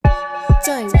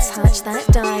Don't touch that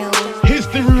dial.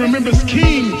 History remembers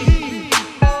King.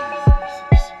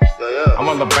 I'm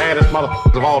one of the baddest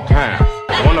motherfuckers of all time.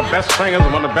 One of the best singers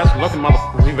and one of the best looking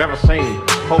motherfuckers you've ever seen.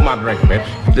 Hold my drink,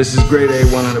 bitch. This is grade A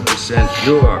 100%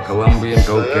 pure Colombian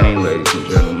cocaine, ladies and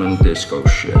gentlemen. Disco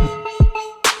shit.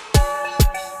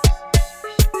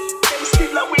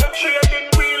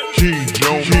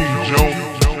 G-Jones.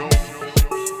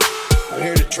 I'm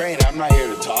here to train, I'm not here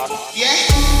to talk. Yeah.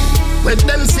 When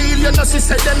them seal, you know, see,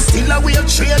 say them still a way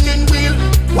training wheel.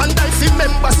 One day, if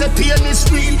members say pain is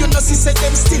real, you know, see, say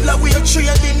them still a way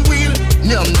training wheel.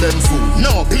 Name them food,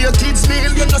 no, pay your kids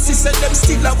meal, you know, see, say them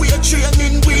still a way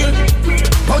training wheel.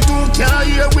 But who can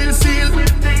hear will feel?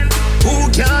 Who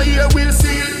can hear will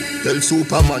feel? Tell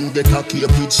Superman get a cape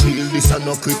with shield. This a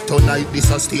no kryptonite,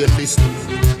 this a stainless.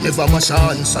 Never mash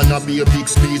hands and a be a big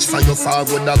speech. For your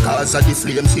forward the cause of the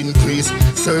flames increase.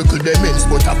 Circle them ends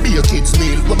but a be a kid's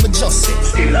meal. What me just say?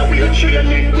 Still a way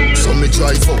training wheel. So me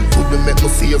drive out, could me make my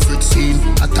favorite scene.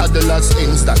 A toddler's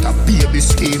ends that a baby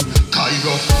scheme.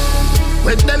 Cairo.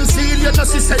 When them seal, you know,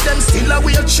 see, say them still a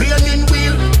way training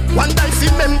wheel. One day, if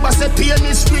members say pain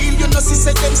is real, you know, see,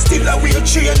 say them still a way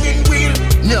training wheel.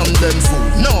 Name them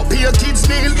food, no, pay your kids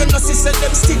meal, you know, see, say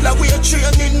them still a way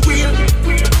training wheel.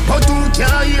 But who can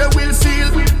hear will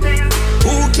feel?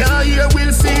 Who can hear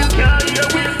will feel?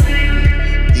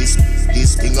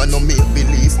 This thing I no make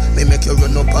believe. Me make you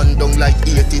run up and down like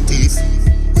 80 teeth.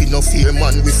 We no fear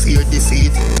man, we fear defeat.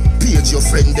 Page your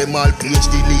friend, them all page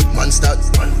delete. Man start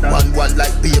one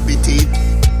like baby teeth.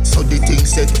 So the thing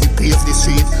said we pave the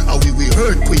street. And we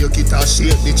heard quick it and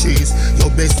shake the trees. You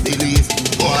best believe,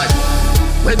 boy.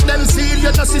 When them seal, you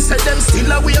know, see, say them still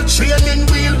a way training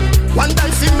wheel. One day,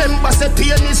 if members say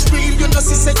pain is real, you know,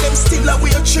 see, say them still a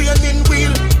way training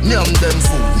wheel. Name them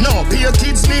food, no, pay your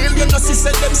kids meal, you know, see,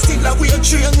 say them still a way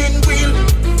training wheel.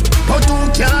 But who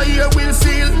can hear will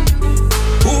feel?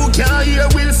 Who can hear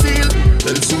will feel?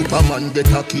 Well, Superman get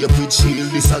a cape with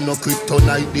shield. This a no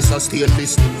kryptonite, this a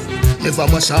stainless. Never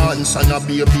mash hands and a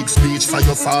be a big speech. For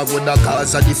your forward the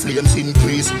cause of the flames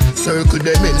increase. Circle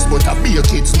them ends but a be a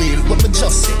kid's meal. What me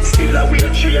just say? Still a way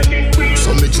training wheel.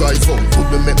 So me drive out, could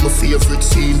me make my favorite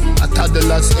scene. A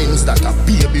toddler's ends that a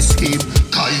baby scheme.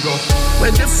 Cairo.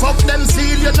 When the fuck them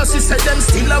seal, you know, see, say them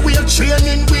still a way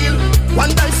training wheel. One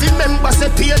day, if members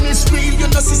say pain is real, you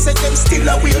know, see, say them still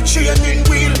a way training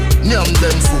wheel. Name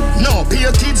them food, no, pay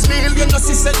your kids meal, you know,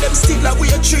 see, say them still a way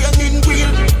training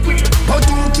wheel. But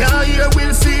who can hear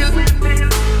will feel?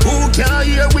 Who can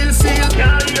hear will feel?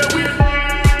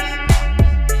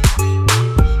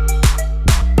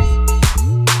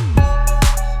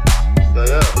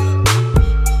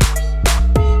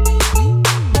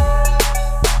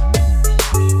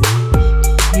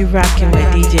 You rockin' with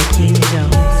DJ King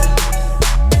Jones.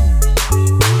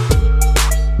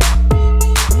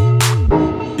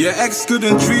 Your ex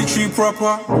couldn't treat you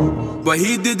proper, but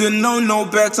he didn't know no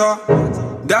better.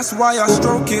 That's why I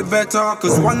stroke it better,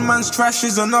 cause one man's trash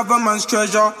is another man's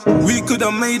treasure. We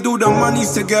could've made all the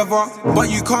monies together, but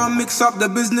you can't mix up the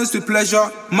business with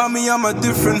pleasure. Mommy, I'm a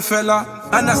different fella,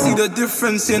 and I see the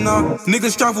difference in her.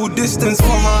 Niggas travel distance for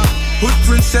her. Hood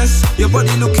princess, your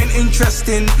body looking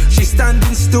interesting. She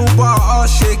standing still but her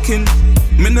ass shaking.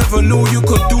 Me never knew you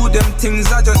could do them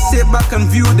things. I just sit back and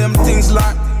view them things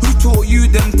like, who taught you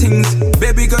them things?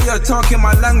 Baby girl, you're talking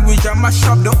my language. I mash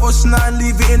up the usna and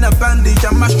leave it in a bandage. I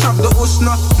mash up the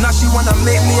usna, now she wanna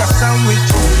make me a sandwich.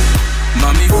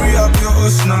 Mommy, free up your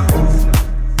usna.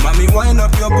 Mommy, wind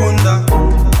up your bunda.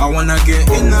 I wanna get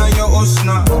in your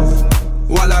usna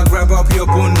while I grab up your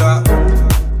bunda.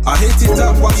 I hit it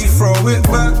up while you throw it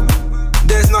back.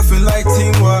 There's nothing like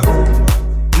teamwork.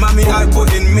 Mommy, I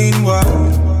put in mean work.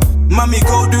 Mommy,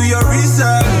 go do your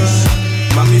research.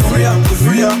 Mommy, free up the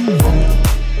free up.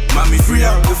 Mommy, free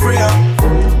up the free up.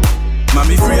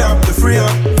 Mommy, free up the free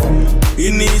up.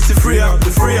 You need to free up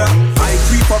the free up. I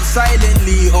creep up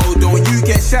silently, oh don't you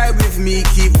get shy with me.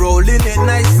 Keep rolling it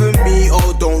nice for me,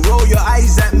 oh don't roll your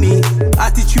eyes at me.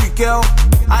 Attitude girl,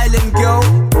 island girl,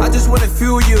 I just wanna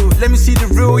feel you. Let me see the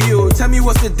real you. Tell me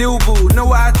what's the deal, boo.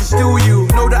 Know I had to steal you.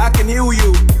 Know that I can heal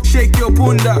you. Shake your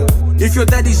bunda. If your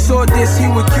daddy saw this, he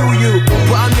would kill you.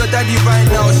 But I'm your daddy right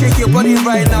now. Shake your body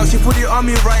right now. She put it on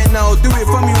me right now. Do it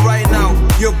for me right now.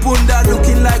 Your bunda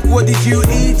looking like, what did you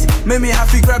eat? Made me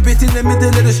have to grab it in the middle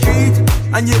of the street.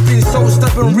 And you've been so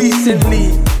stubborn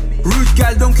recently. Rude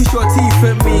gal, don't kiss your teeth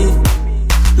at me.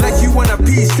 Like you want a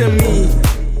piece of me.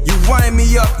 You wind me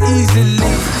up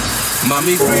easily.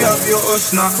 Mommy, free up your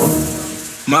usna.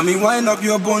 Mommy, wind up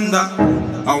your bunda.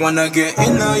 I wanna get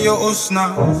in your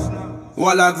usna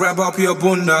while I grab up your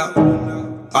bunda.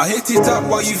 I hit it up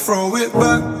while you throw it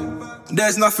back.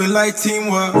 There's nothing like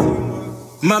teamwork.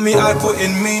 Mommy, I put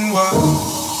in mean work.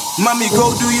 Mommy,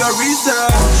 go do your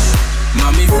research.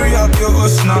 Mommy, free up your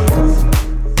usna.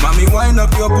 Mommy, wind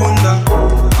up your bunda.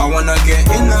 I wanna get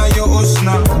in your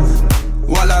usna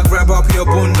while I grab up your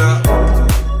bunda.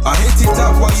 I hit it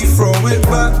up while you throw it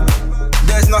back.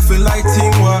 There's nothing like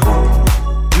teamwork.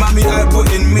 Mommy, I put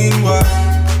in mean work.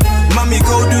 Mommy,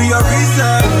 go do your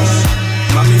research.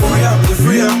 Mommy, free up the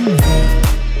free up.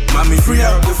 Mommy, free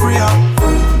up the free up.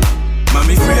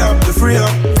 Mommy, free up the free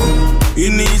up. You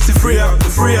need to free up the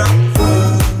free up.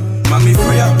 Mommy,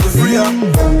 free up the free up.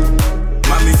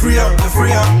 Mommy, free up the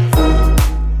free up.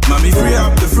 Mommy, free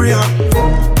up the free up.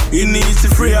 You need to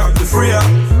free up the free up.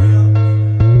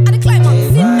 At the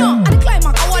climax, no, at the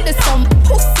climax, I want some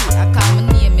pussy. I call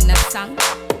my name in a song.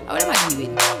 How am I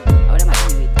doing? How am I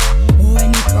doing?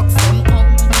 When he crooks them out.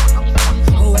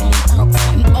 When he crooks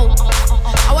them out.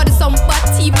 I want some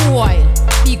batty boy.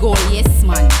 Big ol' yes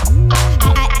man.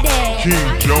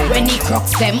 When he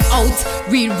crooks them out.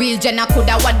 Real Jenna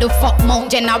coulda what the fuck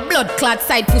mount. Jenna blood clot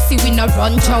side pussy we no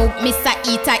run joke. Mr.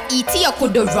 Eater you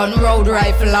coulda run road.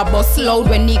 Rifle a bus load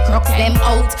when he crooks them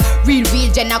out. Real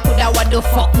Jenna coulda what the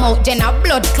fuck mount. Jenna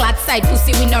blood clot side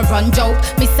pussy we no run joke.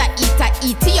 Mr. Eater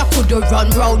you coulda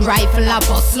run road. Rifle a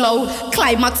bus load.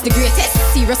 Climax the greatest.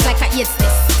 Serious like a 8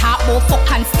 step. Top bow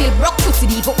fuck and still broke pussy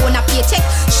even own a paycheck.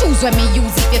 Shoes when me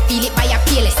use if you feel it by a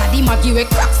payless. I did my give a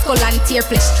crack skull and tear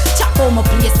flesh. Chop home a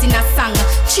place in a song.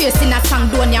 Cheers in a song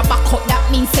don't ya back up. That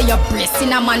means say you're bracing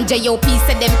a man. J.O.P.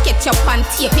 said them catch up and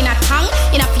tape in a tongue.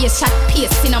 In a face shot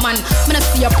paste in a man. Me not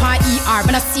see up on ER.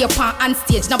 Me not see up on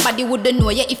stage. Nobody woulda know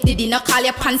ya if they didn't call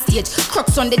you on stage.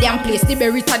 Crooks on the damn place. The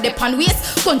berries are the pan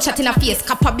waist. Gunshot in a face.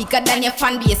 Kappa bigger than your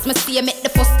fan base. Me see you make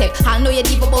the first step. I know you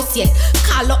leave a boss yet.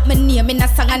 Call up my name in a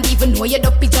song and even know you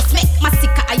dopey just make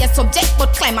massacre are your subject.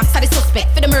 But climax are the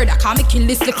suspect for the murder. Can't me kill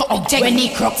this little object. When he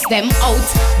crooks them out.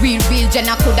 Real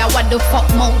Jenna coulda what the fuck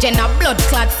mount. Jenna blood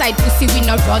clot side pussy we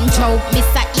no run joke.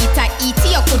 Mr. Eater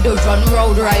you coulda run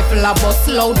road. Rifle a bus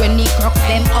load when he crooks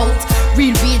them out.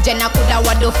 Real Jenna coulda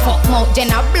what the fuck mount.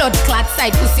 Jenna blood clot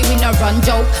side pussy we no run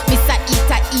joke. Mr.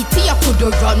 Eater you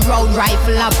coulda run road.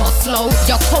 Rifle a bus load.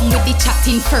 You come with the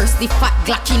chatting first. The fat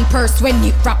Glock in purse. When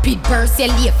it rapid burst you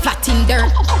lay flat in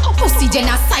dirt. Pussy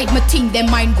Jenna side me think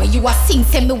them mind where you a sing.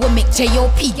 Say me will make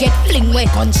J.O.P. get fling when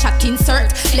gunshot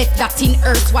insert. Left that in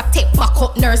earth. What take back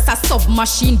up nurse a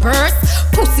submachine burst.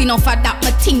 Pussy enough for that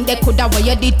me think they coulda where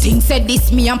you did think. Said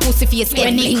this me and pussy face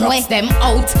when he crooks them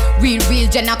out. Real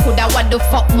Jenna coulda what the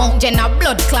fuck mount. Jenna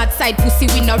blood clot side pussy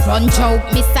we no run joke.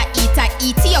 Mr. Eater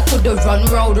you coulda run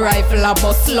road. Rifle a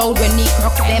bus load when he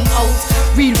crooks them out.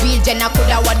 Real Jenna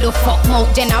coulda what the fuck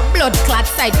mount. Jenna blood clot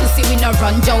side pussy we no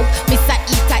run joke. Mr.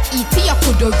 Eater you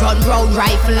coulda run road.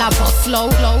 Rifle a bus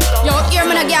load. Yo, hear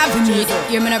me na Gavin Mead.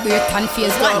 Hear me na Beard and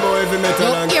Phase 1.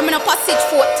 Yo, hear me na Passage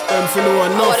Foot. Them for no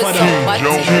one know for that.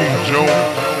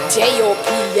 J.O.P.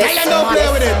 Yes, don't play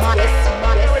with it.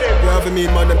 You have to meet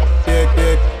man,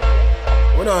 dead.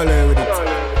 We don't play with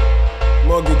it.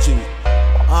 Mortgaging,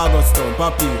 Augustine,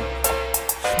 Papi.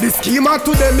 The schema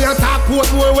to them, me attack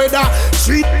what more weather.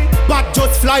 Street back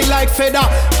just fly like feather.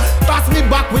 Pass me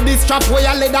back with this strap where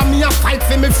you leather. Me a fight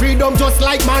for me freedom just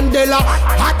like Mandela.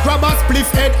 Hot grabber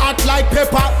spliff head hot like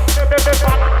pepper.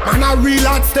 Man a real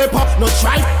hot stepper. No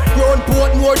try grown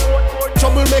port more.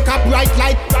 Trouble make up right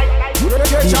like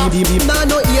nah,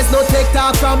 no ears, no take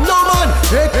talk from no man.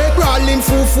 Hey, crawling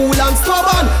fool and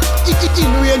stubborn. In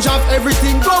range of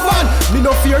everything govern. Me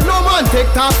no fear no man,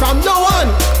 take talk from no one.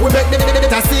 We make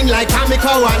the sing like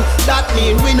Kamikaze one. That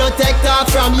mean we no take talk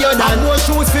from you dan. No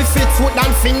shoes fit foot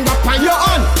and finger pan your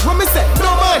hand. When me say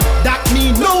no man, that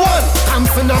mean no one. I'm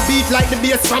finna beat like the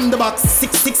bass from the box.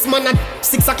 6 man at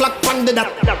 6 o'clock on the dot.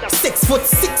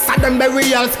 6'6" of them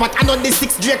burial spot. I know the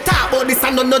 6 Drake talk about this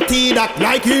and no tea that.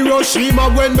 Like Hiroshima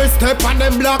when me step on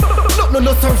them block.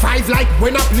 No survive like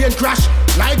when a plane crash.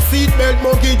 Like seatbelt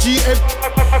monkey GF.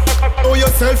 Know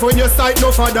yourself when you sight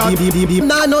no for that.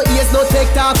 Nah, no ears, no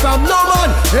take talk from no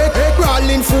man. Hey,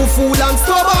 crawling fool and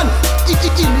stubborn.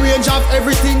 In range of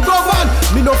everything govern.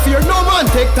 Me no fear no man,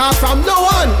 take talk from no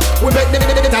one. We make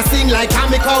the sing like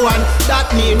Kamikaze one. That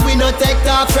mean we no take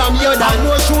talk from you dan.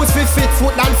 No shoes fit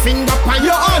foot and finger pan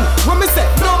your hand. When me say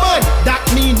no man, that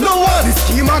mean no one. The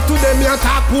schema to them me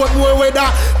attack what more weather.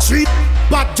 Street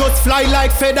back just fly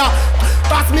like feather.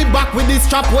 Pass me back with this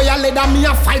strap where you leather. Me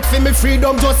a fight for me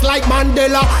freedom just like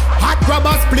Mandela. Hot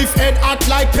grabber spliff head hot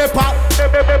like pepper.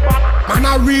 Man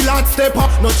a real hot stepper.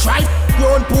 No try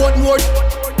grown port more.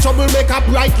 Trouble make up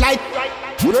right like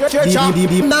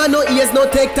Nah, no ears, no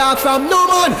take talk from no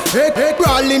man. Hey,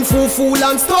 crawling fool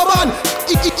and stubborn.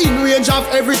 In range of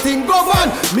everything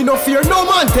govern. Me no fear no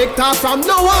man, take talk from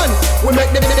no one. We make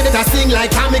the sing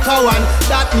like Kamika one.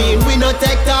 That mean we no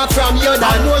take talk from your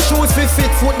dad. No shoes fi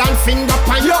fit foot and finger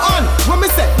pan your hand. When me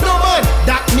say no man,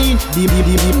 that mean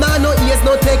nah, no ears,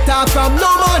 no take talk from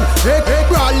no man. Hey,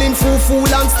 crawling fool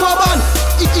and stubborn.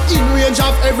 In range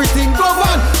of everything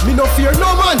govern. Me no fear no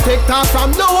man, take talk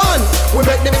from no one. We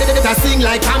make the sing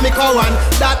like Kamika one.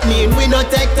 That mean we no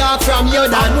take talk from your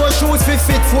dad. No shoes fi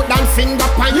fit foot and finger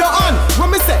pan your hand.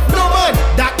 When me say no man,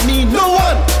 that mean no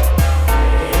one.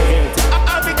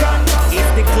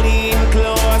 It's the clean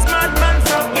clothes, madman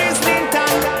from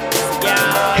Islington.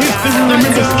 Yeah. History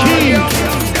remembers King.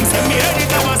 Them say me head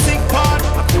it have a sick part.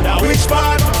 Now which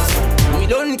part? We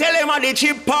don't tell him on the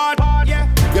cheap part. Yeah.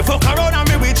 You fuck around and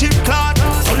me with cheap clot.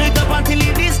 Turn it up until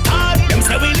it is start. Them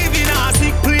say we live in a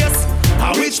sick place.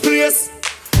 A which place?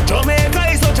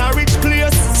 Jamaica is such a rich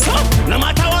place. So, no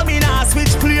matter what me nah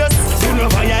switch place. Do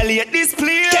not violate this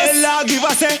place. Tell her give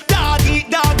us a dog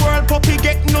eat dog world puppy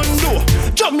get none do.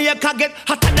 Jamaica get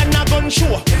hotter than a gun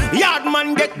show. Yard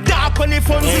man get dark when the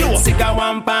fun's low. Cigar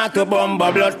one part to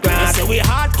bomba blood clot. So we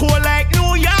hardcore like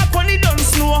New York when it done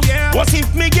snow. Yeah. What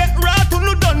if me get rat when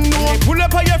you done know? Pull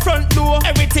up on your front door.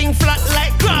 Everything flat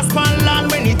like grass pan land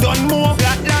when it done more.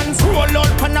 Flatlands roll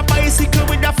out on a bicycle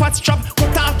with a fat strap.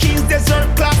 Cut off keys, desert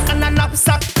class and a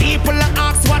knapsack. People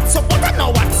ask what's up, but I know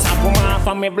what's up. Come on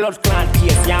for me blood clot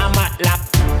case, yeah I'm at lap.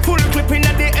 Full clip in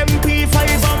the MP5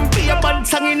 and be a bad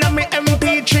song in me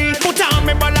MP3. Put on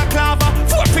me balaclava,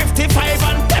 455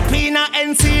 and pep in a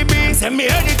NCB. Send me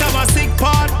heard it have a sick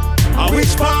part. A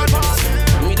which part?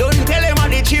 We don't tell him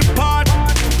on the cheap part.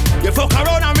 You fuck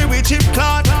around and me with cheap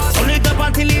clot. Turn it up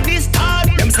until it is start.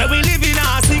 Them say we live in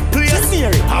a sick place.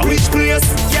 A which place?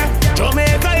 Yeah.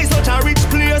 Jamaica is such a rich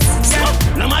place.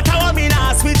 Yeah. No matter what me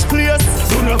nah switch place.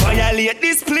 Do not violate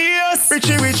this place.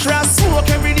 Richie rich ras smoke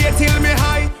every day till me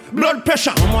high. Blood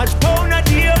pressure, how much pound a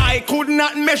day? I could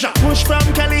not measure. Push from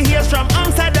Kelly Hayes from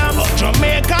Amsterdam. But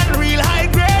Jamaican real high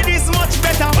grade is much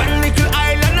better. One little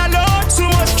island alone, so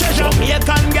much treasure.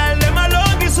 Jamaican girl them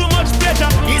alone is so much pleasure.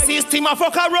 This system a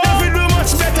fuck around, we do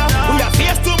much better. We are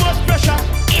face too much pressure.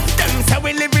 If them say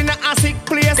we live in a sick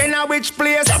place, then a which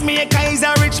place? Jamaica is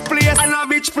a rich place, and a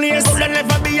rich place. Could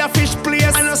never be a fish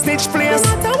place, and a snitch place.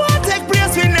 No matter what take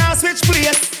place, we now switch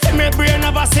place. Let me brain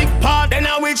have a sick part, then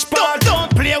a which part?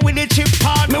 Don't play with the chip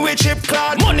part, me with chip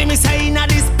card. Money me say in a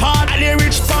this part, and the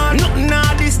rich part. Nothing a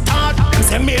this start. Them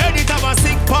say me heard it have a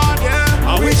sick part,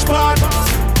 yeah. A which part?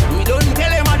 We don't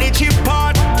tell him a the chip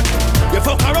part. You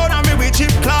fuck around and me with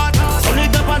chip card. Turn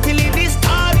it up until it is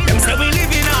start. Them say we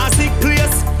live in a sick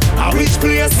place. A rich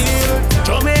place.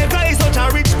 Jamaica is such a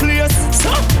rich place.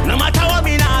 So, no matter what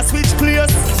me nah switch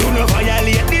place. Do not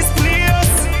violate this place.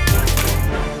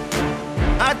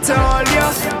 I told you.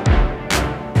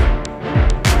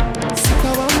 Sick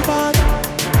of one part.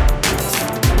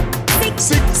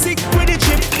 Sick with the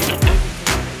chip.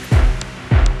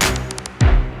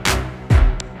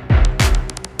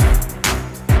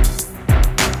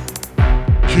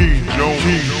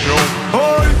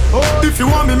 If you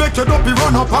want me make your dopey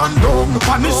run up and down.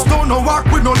 Punish stone no walk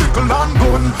with no little land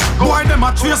gun. Boy them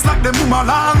a chase like them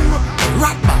Mumalang.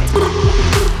 Rat bat.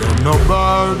 Them no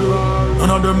bad, none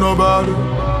of them no bad.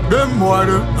 Them boy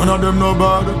none of them no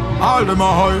bad. All them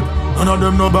a hype, none of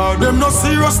them no bad. Them no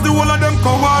serious, the whole of them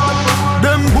coward.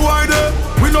 Them boy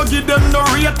we no give them no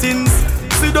ratings.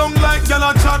 Sit down like y'all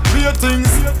a chat play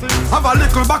things. Have a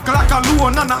little back like a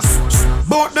loan and a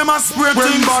bout them a spray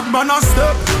things. Bad man a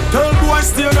step. Tell boys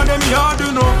stay in them yard,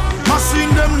 you know.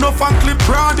 Machine them no fan clip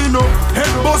broad, you know. Head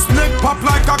bust neck pop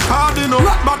like a card, you know.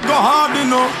 Rat back go hard, you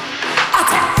know.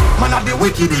 Man of the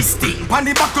wickedest thing. On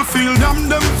the battlefield,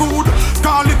 them food.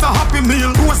 Call it a happy meal.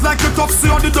 Goes like a tough sea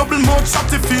or the double mouth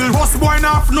shotty feel. Boss boy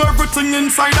now know everything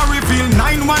inside a reveal.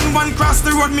 911 cross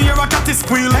the road, me hear a catty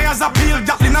squeal. Layers a peel,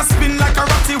 Gatlin a spin like a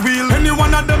ratty wheel. Any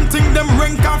one of them think them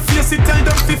rank and face it. Tell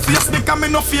them fi face because me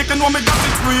no fake and know me got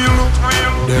it real.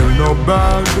 Them no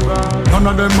bad. None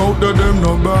of them out there, them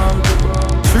no bad.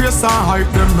 Trace and hype,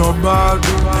 them no bad.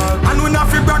 And we not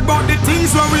fi brag about the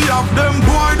things where we have them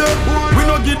boy. We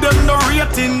no give them no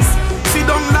ratings. Sit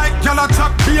down like y'all a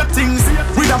chat ratings.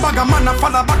 With a bag of man a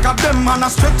follow back at them and a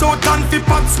stretch out and fi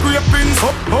pot scrapings.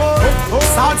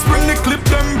 Start spring the clip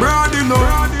them broad, you know.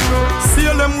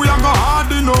 Seal them we a go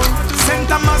hard, you know. St.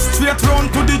 Thomas straight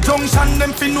round to the junction.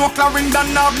 Them fi no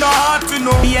Clarendon have no heart to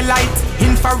know. Daylight,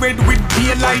 infrared with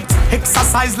daylight.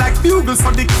 Exercise like bugles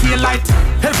for the K-light.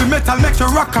 Heavy metal make you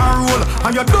rock and roll,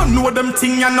 and you don't know them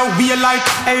thing you know we like.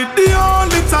 Hey, the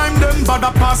only time them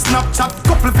bother pass Snapchat.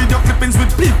 Couple video clippings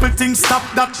with people think stop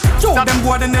that. Yo, them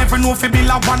boy they never know fi be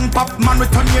like one pop man. We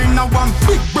turn you in a one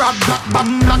big brad black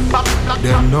black black black black.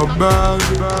 Them no bad,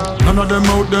 none of them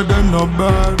out there them no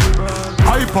bad.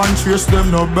 Hype and chase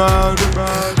them no bad.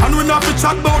 And we not fi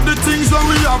chat about the things that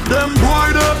we have them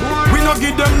boy there. We no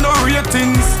give them no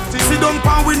ratings. See don't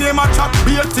pan we name a chat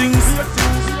beatings.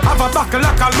 Have a buckle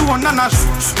like a loan and a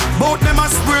shh. Both them a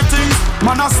spray things.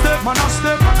 Man a step.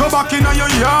 Go back in your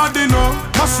yard, you know.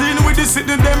 Machine with the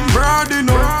city, them broad, you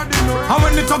know. And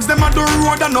when the thugs them a do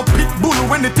road and no pit bull.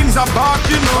 When the things are back,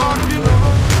 you know.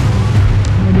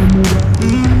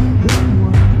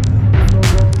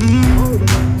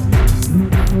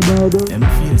 Them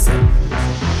feels it.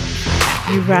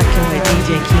 You rockin' with DJ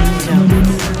King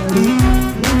Jones.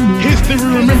 History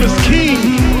remembers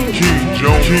King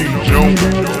Jones.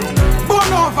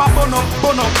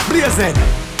 Burn up, blaze it.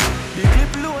 The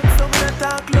clip load, some of the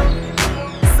talk low.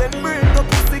 Send bring up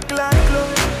pussy clan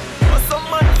close. But some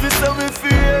man feel so we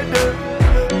fear them.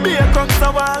 Be a crux a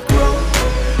walk round.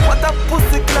 What a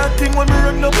pussy clan thing when we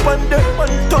run up on them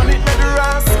and turn it to the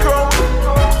rascal.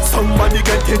 Somebody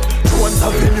get it, Jones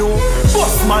Avenue.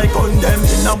 Bust my gun them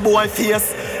in a boy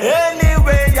face.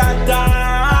 Anyway you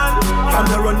done, from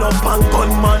the run up and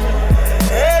gunman.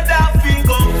 Hey, that thing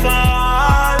go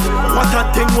fall. What a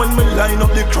thing when me line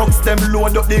up the crooks, them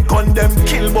load up the gun, them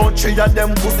kill about 3 of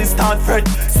them pussy start fret.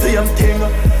 Same thing,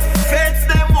 feds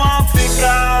them want fi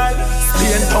call.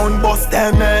 Spain town bust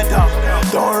them head.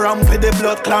 Don't ramp with the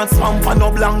blood clot swamp and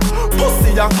no blank.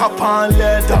 Pussy a cap and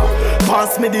leather.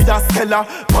 Pass me the Daskella,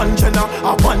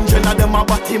 Panjena, them a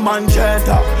batty man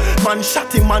jetta. Man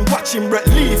shot him and watch him breath,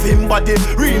 leave him body.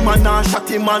 Real man and shot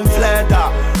him and fled.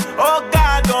 Oh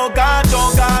God,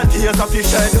 tears of the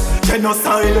shed.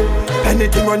 Genocide,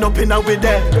 anything run up in a we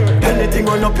dead. Anything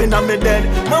run up in a me dead.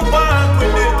 My back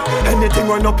with it. Anything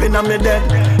run up in a me dead.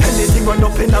 Anything run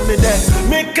up in a me dead.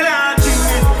 Me clan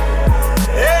it.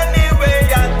 Anyway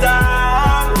you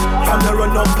done. From the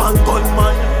run up and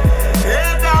gunman.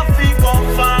 Head off he go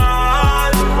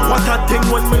fall. What a thing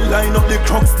when we line up the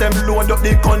crooks, them load up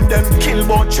the gun, them kill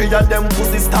about 3 of them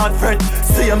pussy start fret.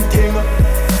 Same thing.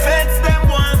 Feds them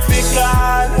want fi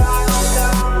call.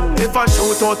 If I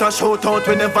shout out,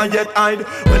 we never yet hide.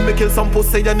 When we kill some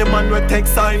pussy, then the man will take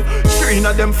side. 3 in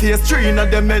them face, 3 in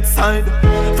them head side.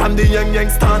 From the young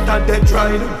start at dead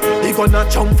ride. He gonna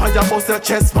jump for your bust your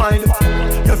chest wide.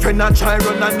 Your friend a try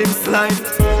run and him slide.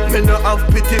 Me no have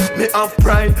pity, me have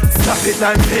pride. Slap it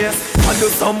like face, and do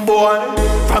some boy.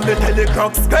 From the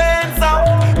telecrock spins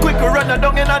out. Quick run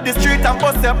down in the street and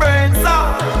bust your brains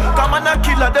out. Come on a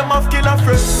killer, them have killer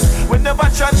friends. We never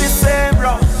try the same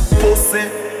bro. Pussy.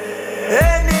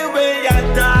 Anyway you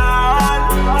done.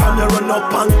 From the run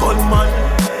up and gunman.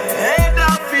 Head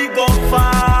off he go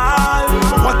fall.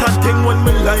 What a thing when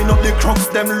we line up the crooks,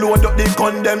 them load up the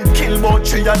gun, them kill about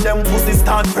 3 of them pussy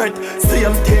start fret.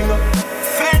 Same thing.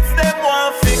 Feds them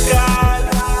want fi call.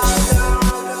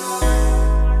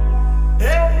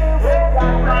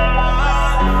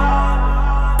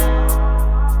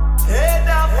 Head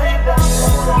off he go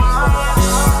fall.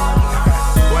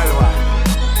 Well,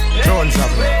 Jones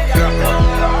up.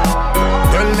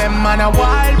 Tell them man a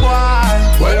wild boy.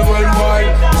 Well,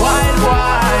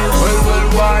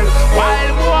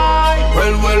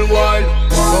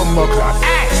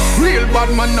 Real bad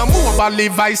man no mobile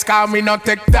Levi's car me no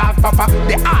take that papa.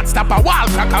 The heart stopper, wall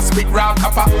cracker, spit rock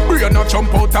copper. Brain no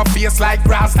jump out of face like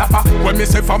grasshopper. When me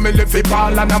say family fi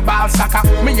ball and a ball sucker.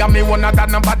 Me and me one other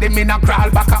nobody me no crawl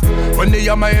backer. When they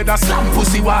hear my head a slam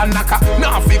pussy wall knocker.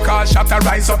 Now fi call shot a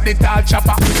rise up the tall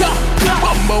chopper.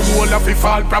 Bumbo hole of fi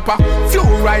fall proper. Few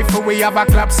rifle we have a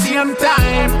clap same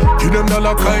time. Give them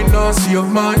dollar kind no save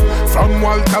mine. From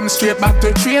Waltham straight back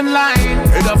to train line.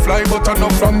 Head a fly but turn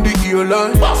up from the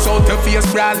airline. Out the face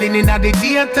brawling in the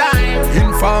daytime.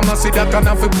 In pharmacy that turn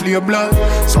off a play blood.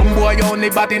 Some boy only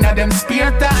bad in them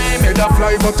spare time. Head a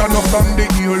fly but turn up from the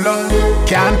airline.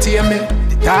 Can't hear me,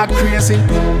 the talk crazy.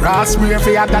 Brass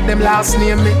Murphy I got them last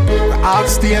name me. The Hawk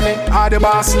Stanley, or the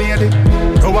boss lady.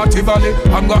 No whatever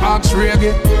I'm gonna ask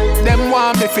reggae. them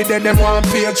want me fi dead, them want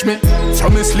page me. So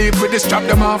me sleep with the strap,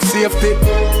 them off safety.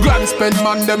 Grand spend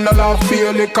man, them no laugh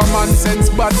fairly. Common sense,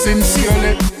 but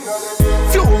sincerely.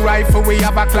 Few rifle, we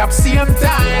have a clap same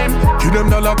time. Give them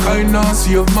the luck, I know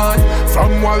save man.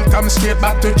 From Waltham straight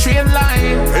back to train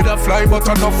line. Head a fly, but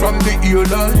enough from the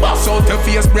airline. Boss out the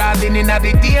face, brawling in at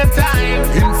the daytime.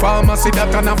 In pharmacy,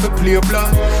 that enough to play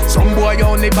blood. Some boy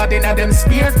only bad in at them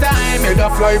spare time. Head a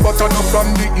fly, but enough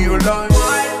from the airline.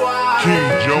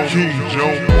 King Jones, King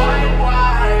Jones.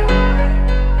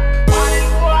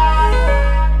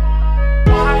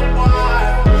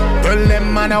 Tell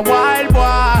them man a wild boy.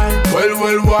 Well,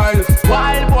 wild.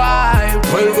 Wild boy.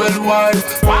 Well, wild.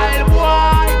 Wild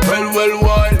boy. Well,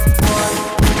 wild.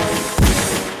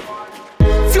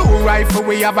 Few rifle,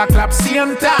 we have a clap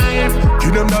same time.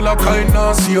 Give them the luck, I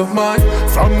know save man.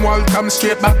 From Waltham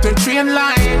straight back to train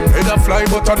line. Head a fly,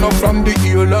 but enough from the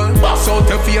airline. Boss out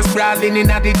the face, brawling in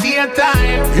at the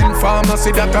daytime. In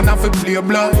pharmacy, that enough to play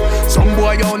blood. Some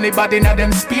boy only bad in at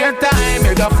them spare time.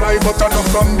 Head a fly, but enough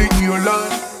from the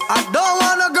airline. I don't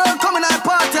want a girl coming at a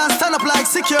party and stand up like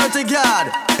security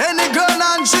guard. Any girl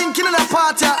not drinking in a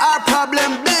party, our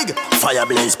problem big.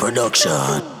 Fireblaze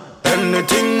Production.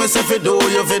 Anything me say fi do,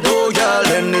 you fi do, girl.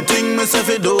 Anything me say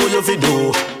fi do, you fi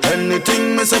do.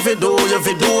 Anything me say fi do, you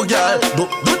fi do, girl. Do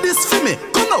this for me.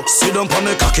 Come now. Sit down pa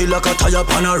me cocky like a tire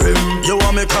pan a rim. You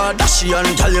want me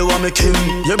Kardashian, girl, you want me Kim.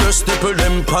 Your breast nipple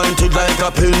them pointed like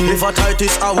a pin. If a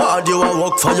tightest award, you a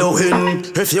work for your win.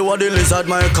 If you are the lizard,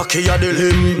 my cocky a the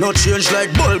limb. No change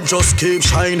like bulb, just keep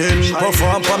shining.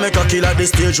 Perform pa me cocky like the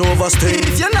stage over sting.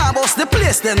 If you not bust the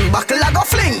place, then buckle like a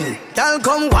fling. Girl,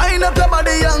 come wind up your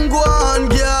body and go on,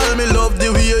 girl. Me love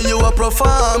the way you a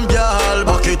perform, girl.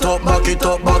 Back it up, back it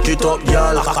up, back it up,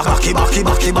 girl.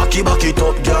 Back it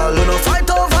up, girl. You know fight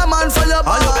over man for your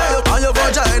body. And your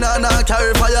vagina not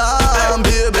carry fire,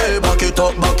 baby. Back it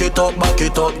up, back it up, back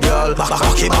it up, girl.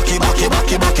 Back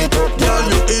it up, girl.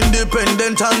 You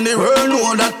independent and the world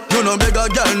know that. You no beg a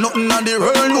girl, nothing and the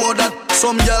world know that.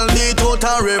 Some girl need out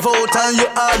and rev out and you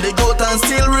all the goat and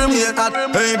still remain hot.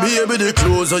 Hey baby, the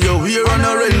clothes you wear on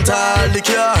a rental, the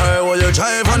car while you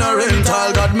drive on a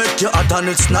rental. God make you hot and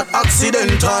it's not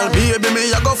accidental. Baby, me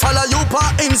I go follow you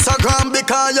on Instagram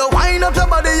because you wind up your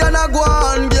body and I go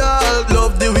on, girl.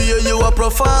 Love the way you a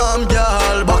perform,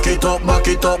 girl. Back it up, back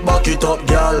it up, back it up,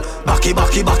 girl. Back it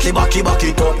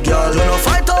up, girl. You no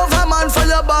fight over man for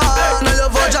your band and your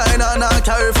vagina not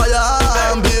carry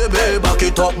fire, baby. Back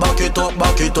it up, back it up,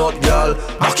 back it up, girl.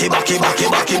 Back it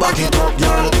up,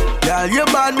 girl. Girl, your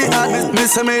body hot, me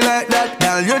say me like that.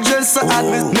 Girl, your dress so hot,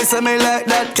 me say me like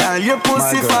that. Girl, your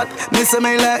pussy fat, me say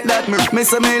me like that. Me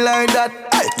say me like that.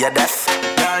 Hey, you deaf.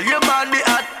 Girl, your body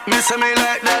hot, me say me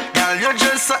like that. Girl, your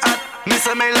dress so hot, me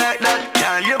say me like that.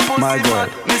 Girl, your pussy fat,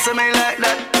 me say me like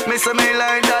that. Me say me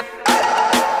like that.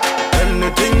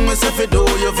 Anything me say fi do,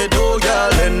 you fi do,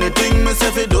 girl. Anything me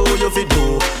say fi do, you fi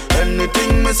do.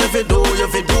 Anything me say fi do, you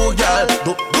fi do, girl.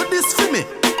 Do this for me.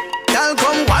 Girl,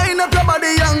 come wind up your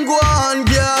body and go on,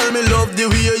 girl. Me love the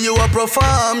way you a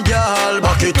perform, girl.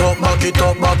 Back it up, back it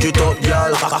up, back it up,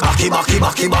 girl. Back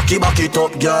it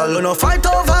up, girl. You no fight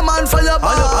over man for your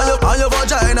body. And your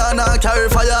vagina not carry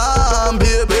fire,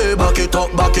 baby. Back it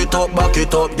up, back it up, back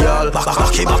it up, girl.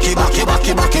 Back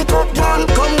it up, girl.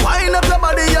 Come wind up your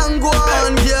body and go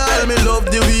on, girl. Me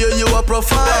love the way you a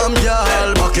perform,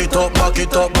 girl. Back it up, back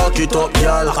it up, back it up,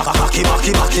 girl. Back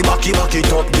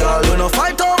it up, girl. You no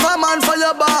fight over man for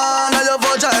your band and your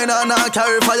vagina not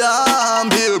carry fire,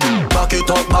 baby. Back it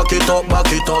up, back it up,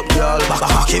 back it up, girl.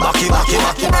 Back it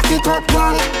up,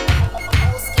 girl.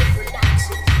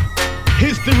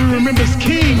 History remembers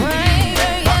King.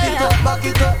 Back it up, back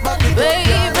it up, back it up,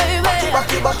 girl.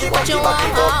 Back it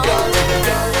up, girl.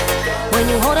 When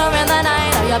you hold her in the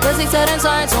night, are you busy setting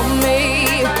signs on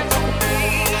me?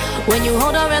 When you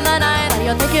hold her in the night, are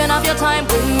you thinking of your time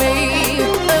with me?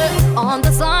 On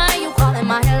the side, you calling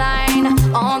my line.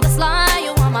 On the slide,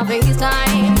 you want my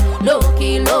FaceTime. Low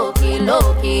key, low key,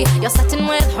 low key. You're sitting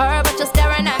with her, but you're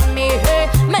staring at me. Hey,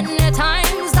 many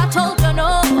times I told you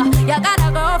no. You got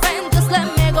a girlfriend, just let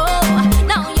me go.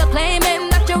 Now you're claiming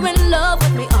that you're in love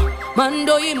with me.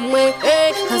 Mando imwe,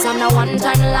 hey. Cause I'm the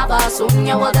one-time lover, soon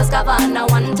you will discover. No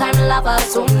one-time lover,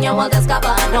 soon you will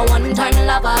discover. No one-time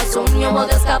lover, soon you will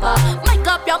discover. Make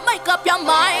up your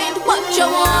mind. What you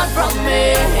want from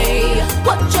me?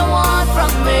 What you want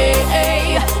from me?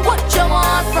 What you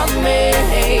want from me?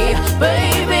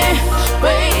 Baby,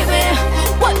 baby.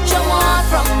 What you want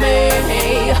from me?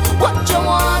 What you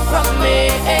want from me?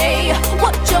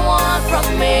 What you want from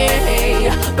me?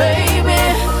 Baby,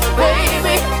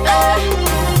 baby.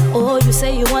 Oh, you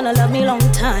say you wanna love me long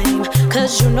time.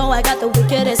 Cause you know I got the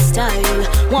wickedest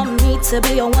style. Want me to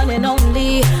be your one and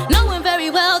only, knowing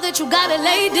very well that you got a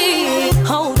lady.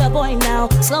 Hold up, boy, now,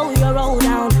 slow your roll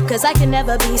down. Cause I can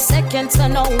never be second to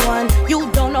no one. You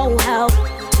don't know how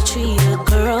to treat a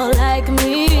girl like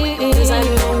me. Cause I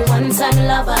know one time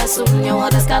lover, soon you will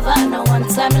discover. No one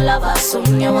time lover,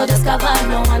 soon you will discover.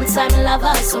 No one time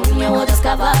lover, soon you will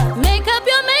discover. Make up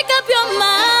your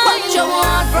mind. What you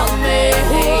want from me?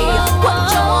 What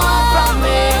you want from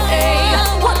me?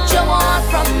 What you want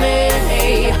from me?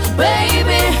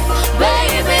 Baby,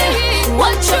 baby,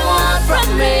 what you want from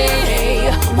me?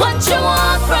 What you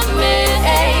want from me?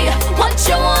 What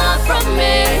you want from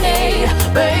me?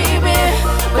 Baby,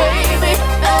 baby,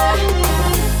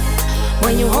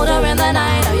 When you hold her in the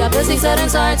night, are you busy setting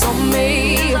sights on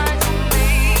me?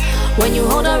 When you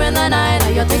hold her in the night,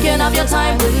 are you thinking of your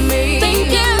time with me?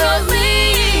 Thinking of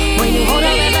me. When you hold her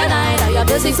in the night, are you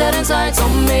busy setting sights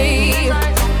on me?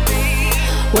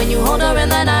 When you hold her in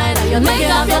the night, are you thinking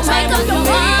of your time with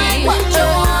me? What you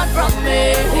want from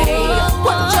me?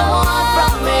 What you want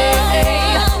from me?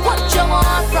 What you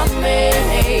want from me?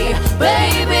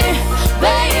 Baby,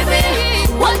 baby,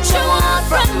 what you want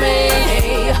from me?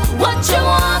 What you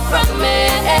want from me?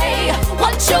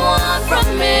 What you want from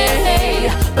me?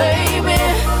 Baby,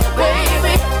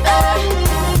 baby,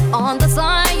 On the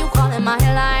sly, you calling my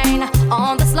line.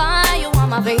 On the sly, you want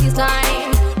my FaceTime.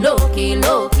 Low-key,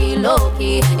 low-key,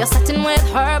 low-key. You're sitting with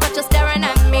her, but you're staring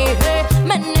at me. Hey,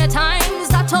 many times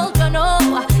I told you no.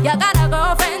 You got a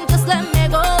girlfriend, just let me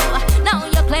go. Now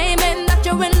you're claiming that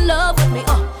you're in love with me.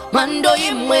 Mando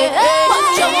Yimwe,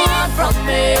 what you want from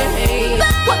me?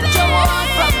 What you want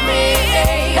from me?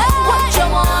 What you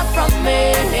want from me?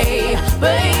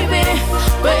 Baby,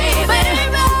 baby,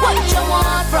 what you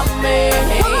want from me?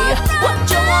 What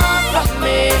you want from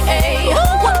me?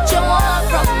 What you want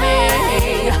from me?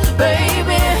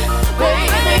 Baby,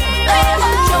 baby,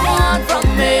 what you want from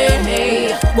me?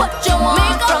 What you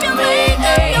want from me?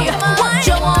 What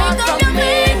you want from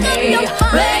me?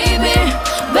 Baby,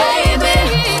 baby,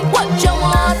 what you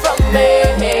want from me?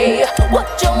 What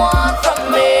you want from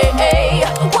me?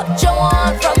 What you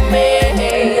want from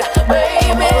me?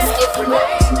 Baby,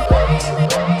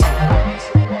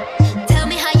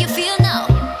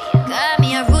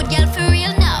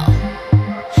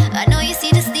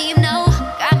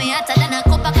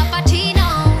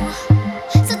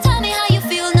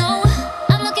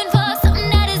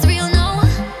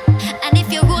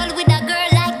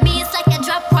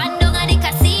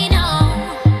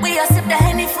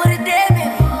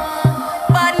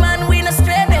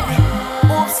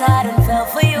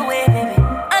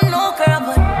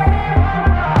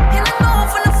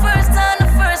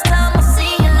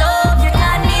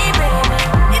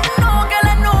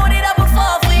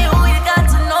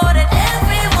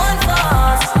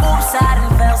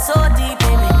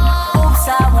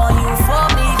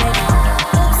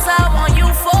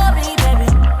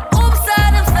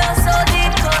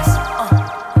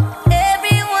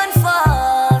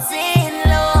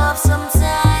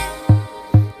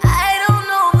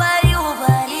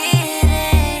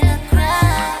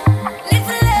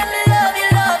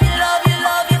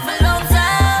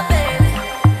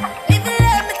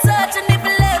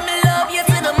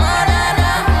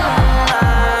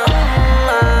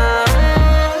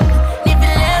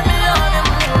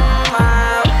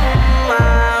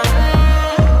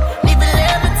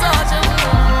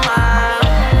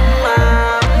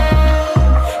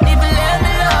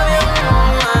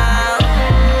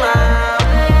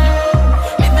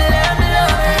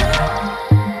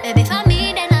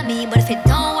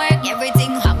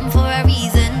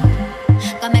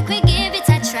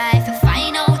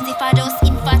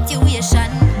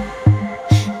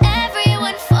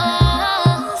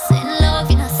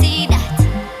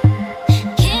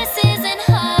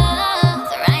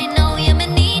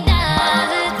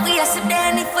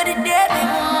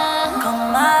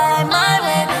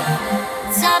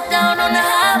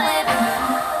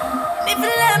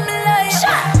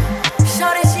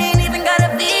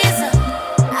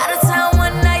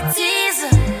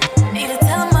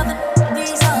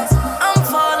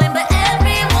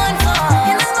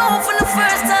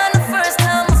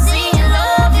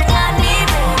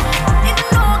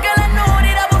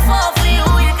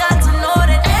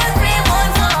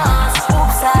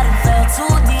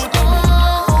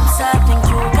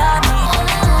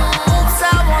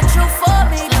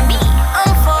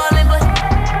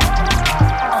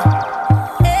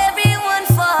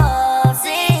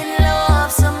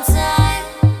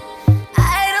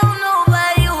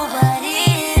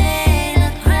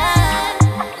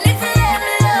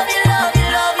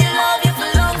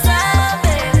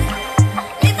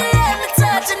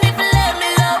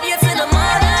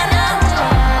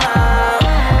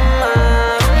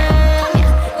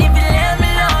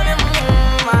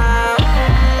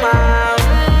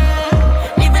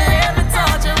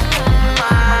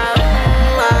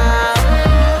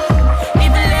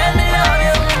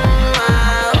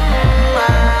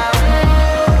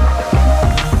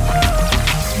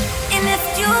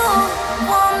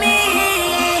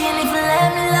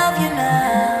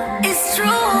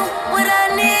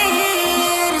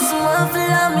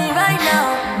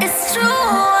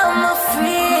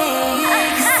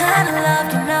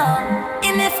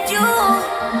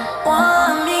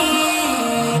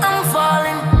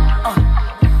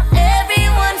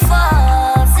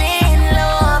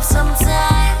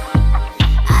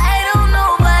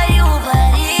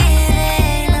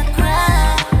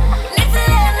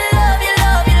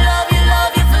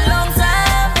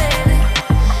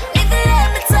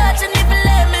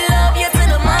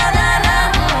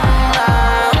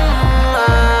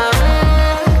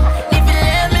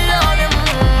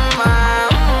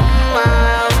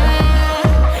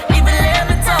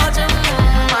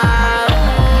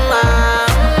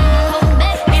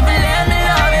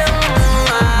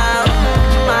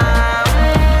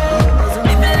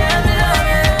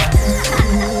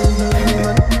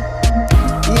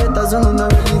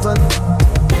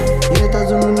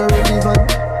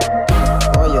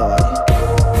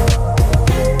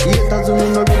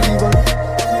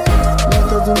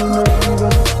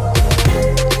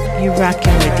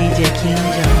 with DJ King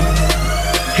Jones.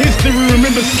 History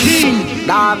remembers King.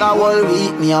 Dog a whole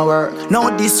week me a work.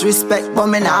 No disrespect, but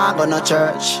me nah go no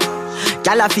church.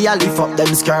 Gyal a fi a lift up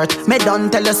them skirt. Me done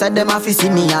tell you said them a fi see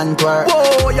me and twerk.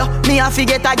 Whoa, yo, me a fi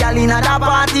get a gyal inna da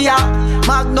party ya.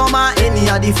 Magnum and any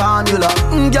a the formula.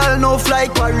 Gyal no fly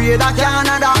parade a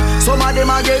Canada. Some of them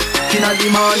a get inna the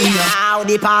money. Now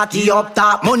the party up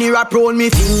top. Money wrap round me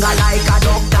finger like a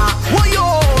doctor. Whoa,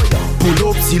 yo, pull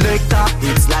up selector.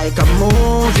 It's like a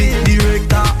movie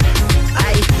director.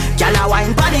 Aye, gyal a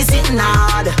wine party sitting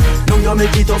hard. Now you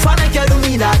make it tough and make you do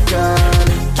me that girl.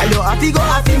 Gyal you happy go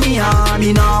happy me and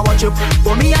me now watch you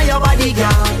for me and your body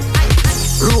girl.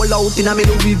 Roll out in a me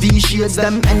Louis V shades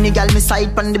them. Any gyal me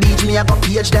side pon the beach me a go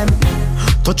page them.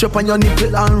 Touch up on your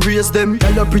nipple and raise them.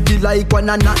 Gyal you pretty like one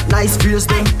and not nice face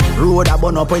them. Road a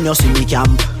burn up when you see me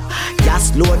camp.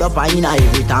 Gas load up and inna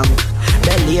every tank.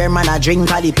 Belly air man a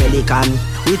drink a the Pelican.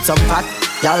 With some fat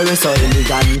gyal we so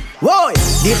elegant. Whoa,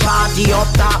 the party up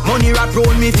top. Money wrap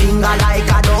round me finger like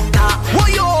a doctor. Whoa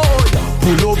yo,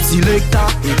 pull up selector.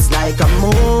 It's like a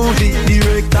movie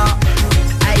director.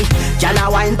 Aye, gyal a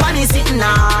wine panny sitting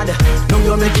hard. Now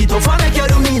you make it tough and make you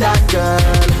do me that girl.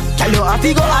 Gyal you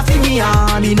happy go happy me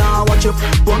and me now watch you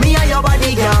for me and your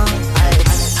body girl.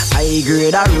 I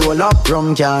grade a roll up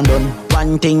rum can done.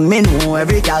 One thing me know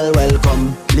every gal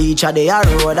welcome. Bleach a day a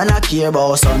road and a care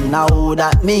about sun. Now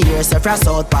that me here say fra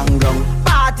South Pangrong.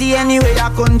 Party anyway a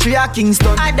country a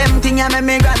Kingston. I them thing a make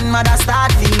me grandmother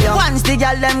start feel young. Once the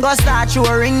gal them go start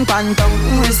showing phantom.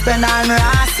 We spend all my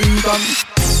ass income.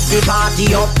 The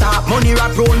party up top. Money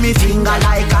wrap round me finger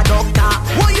like a doctor.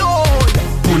 Whoa yo,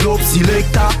 pull up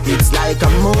selector. It's like a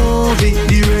movie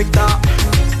director.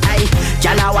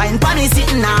 Gyal a wine panny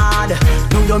sitting hard.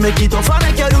 Now you make it tough and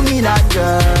make you do me that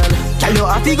girl. Gyal you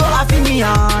happy go happy me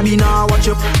and me now watch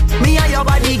you me and your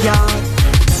body girl.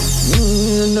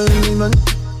 No relevant.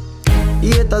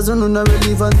 Haters who no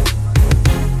relevant.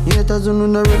 Haters who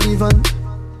no relevant.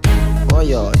 Oh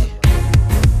yeah.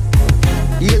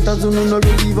 Haters who no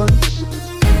relevant.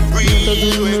 Haters who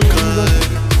no relevant.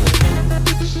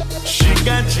 She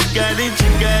got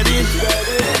it.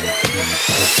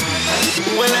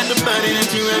 Well, I like the body that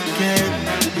you rockin',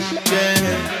 yeah.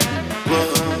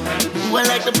 Whoa. I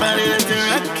like the body that you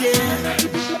rockin',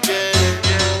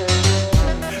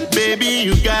 yeah. Baby,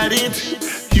 you got it.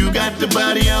 You got the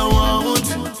body I want,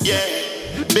 yeah.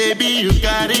 Baby, you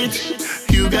got it.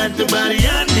 You got the body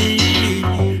I need.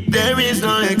 There is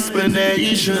no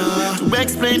explanation to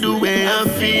explain the way I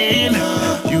feel.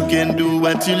 You can do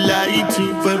what you like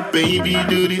to, but baby,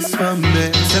 do this for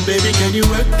me. So baby, can you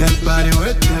work that body,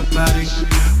 work that body,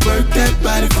 work that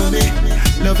body for me?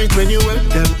 Love it when you work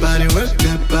that body, work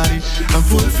that body, and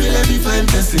fulfill every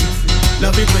fantasy.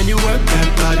 Love it when you work that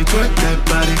body, work that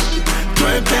body,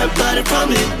 work that body for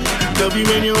me. Love you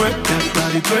when you work that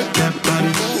body, work that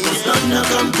body. It's not no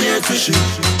compared to shit.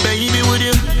 Baby, would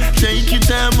you take your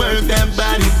time, work that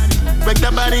body? Work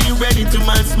that body, you ready to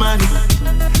match money.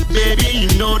 Baby, you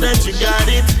know that you got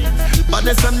it. But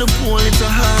there's on the pool, it's a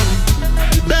hobby.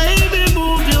 Baby,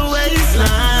 move your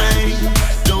waistline.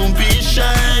 Don't be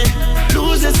shy.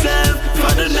 Lose yourself for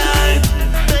the night.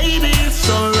 Baby, it's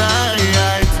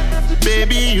alright.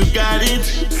 Baby, you got it.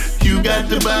 You got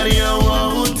the body I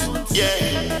want.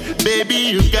 Yeah, baby,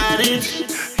 you got it.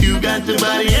 You got the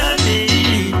body I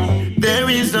need. There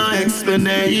is no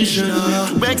explanation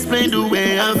to explain the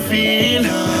way I feel.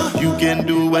 You can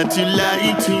do what you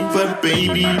like to, but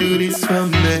baby, do this for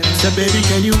me. So baby,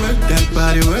 can you work that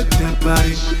body, work that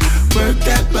body, work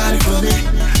that body for me?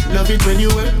 Love it when you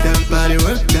work that body,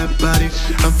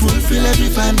 and fulfill every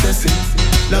fantasy.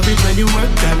 Love it when you work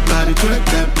that body, work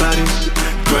that body,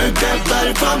 work that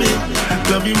body for me.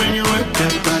 Love you when you work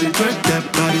that body, work that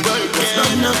body. It's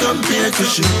not no compared to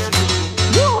shit.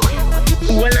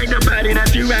 I like the body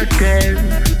that you rockin'.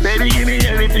 Baby, give me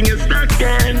everything you're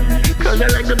stockin'. Cause I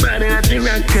like the body that you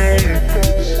rockin'.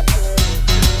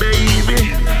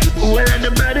 Baby, I like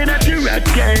the body that you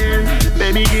rockin'.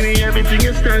 Baby, give me everything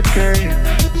you're stockin'.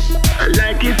 I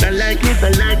like it, I like it,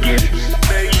 I like it.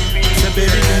 Baby, so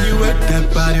baby, can you work that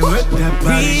body, work that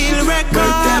body, real record,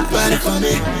 work that body for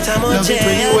me? Love it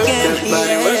when you work that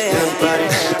body, work that body.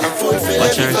 I'm fulfilling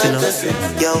every fantasy.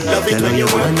 Love it when you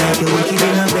work that body. You're wicked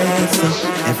in a bed, so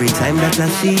every time that I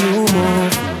see you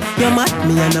move, you mad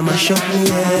me and I'm a shock me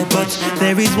head. But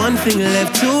there is one thing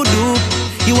left to do.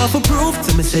 You have to prove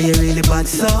to me, say you're really bad,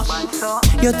 so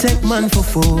you take man for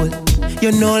fool.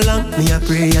 You know long me I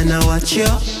pray and I watch you.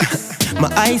 My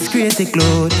eyes crazy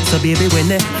close. So baby,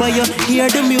 whenever you hear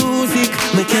the music,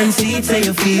 me can see it, say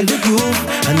you feel the groove.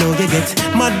 I know you get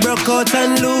mad, broke out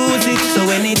and lose it. So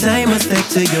anytime I step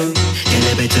to you,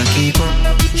 you better keep up.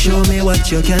 Show me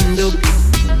what you can do.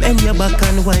 Bend your back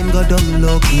and wine, go down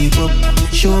low, keep up.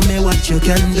 Show me what you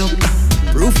can do.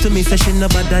 Prove to me, session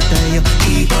about that time you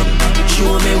keep up.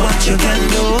 Show me what you can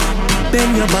do.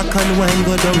 Bend your back and wine,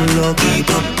 go down low, keep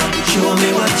up. Show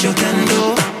me what you can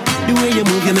do. The way you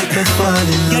move, you make me fall in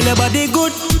love. Girl, your body good.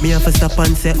 Me have to stop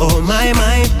and say, oh my.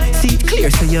 See it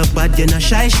clear, so you're bad, you're not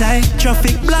shy.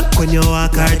 Traffic block when you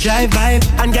walk or drive by.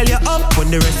 And girl, you're up when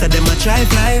the rest of them a try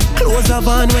fly. Close a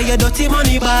van where your dirty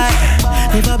money buy.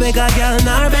 Never beg a girl,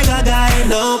 nor beg a guy,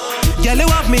 no. Girl, you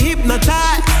have me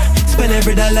hypnotized. Spend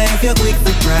every dollar if you're quick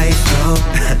to price, no.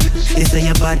 You say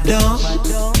you're bad, though.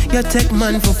 You take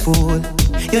man for fool.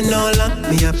 You know, lock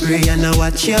me a pray and I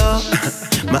watch you.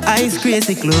 My eyes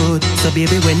crazy closed. So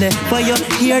baby, whenever you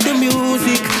hear the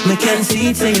music, me can see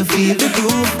it, say you feel the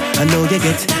groove. I know you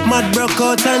get mad, broke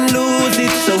out and lose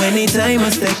it. So anytime I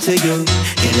step to you,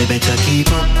 you better keep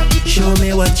up. Show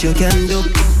me what you can do.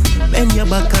 Bend your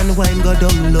back and wine, go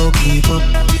down low, keep up.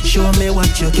 Show me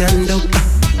what you can do.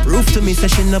 Prove to me,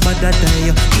 session about that time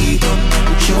you keep up.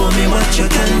 Show me what you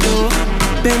can do.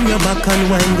 Bend your back and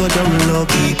wine, go down low,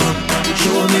 keep up.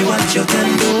 Show me what you can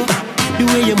do. The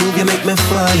way you move, you make me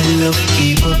fall in love,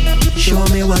 keep up. Show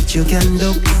me what you can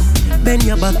do. Bend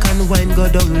your back and wine, go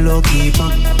down low, keep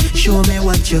up. Show me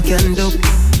what you can do.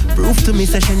 Prove to me,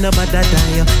 session about that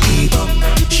time you keep up.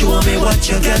 Show me what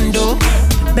you can do.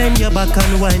 Bend your back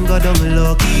and wine, go down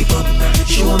low, keep up.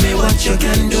 Show me what you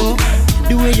can do.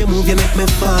 The way you move, you make me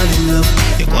fall in love.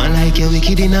 You go on like you're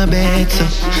wicked in a bed, so.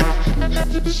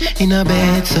 In a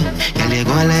bed, so. Girl, you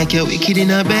go on like you're wicked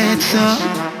in a bed, so.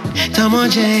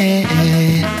 Tamoje.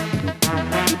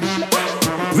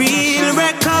 Real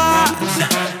records.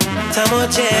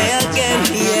 Tamoje again,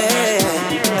 yeah.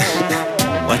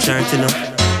 Watch out, you know.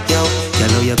 Yo,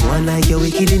 girl, you go on like you're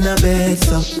wicked in a bed,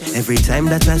 so. Every time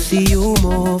that I see you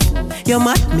move, you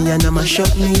mad me and I'ma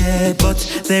shock me head. But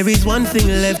there is one thing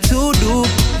left to do.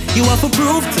 You have to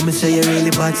prove to me, say you're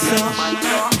really bad, so.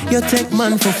 You take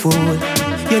man for fool.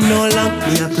 You know long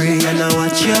me I pray and I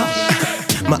watch you.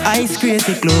 My eyes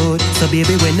crazy closed. So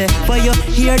baby, whenever you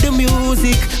hear the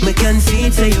music, me can see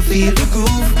it, say you feel the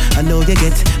groove. I know you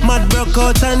get mad, broke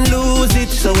out and lose it.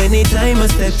 So anytime I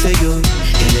step to you,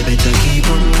 you better keep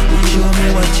on. Show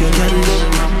me what you can do.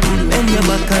 Bend your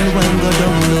back and wine, go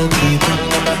down low, keep up.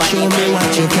 Show me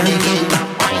what you can do.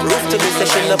 Proof to the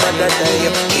session about that time you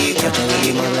keep up.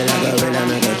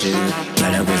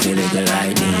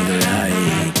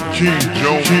 King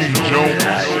Joe.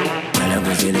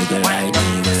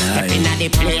 Stepping at the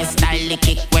place, style the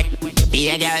kick wet. Be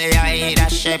a girl, you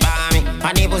that shape on me.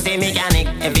 Funny pussy mechanic,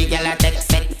 every girl a text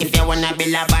set. If you wanna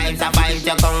build a vibes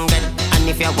you gon' get. And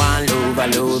if you want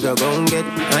love, you gon' get.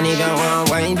 And if you want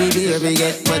wine, baby,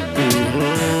 get wet.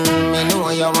 Me know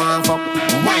you want fuck.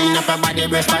 Wine up your body,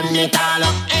 breast and it all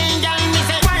up. Hey, girl, me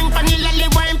say wine pon the lolly,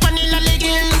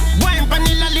 girl. Wine pon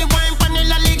the lolly, girl.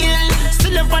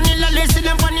 Still up pon the lolly, girl. Still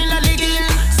up pon the lolly, girl.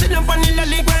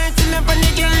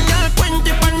 Girl,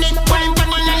 20 pon it, wine pon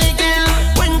the lolly, girl.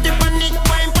 20 pon it,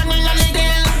 wine pon the lolly,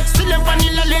 girl. Still up pon the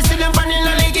lolly,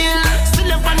 girl.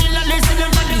 Still up pon the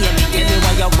lolly,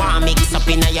 everywhere you want, mix up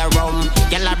in your room.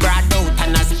 Girl a broad out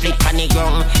and a split pon the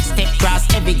ground. Step cross,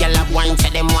 every girl a wine, say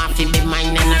them want to be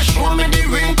mine and a show me the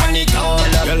ring pon it all.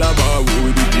 Girl a bar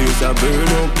wood, the place a burn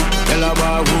up. Girl a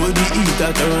bar wood, the heat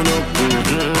a turn up.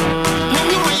 Me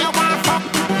know you want fuck,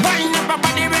 wine up your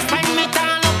body, respect me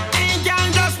turn up. Hey girl,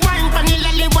 just wine pon the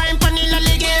lolly, girl.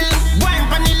 Wine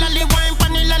pon the lolly,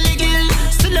 girl.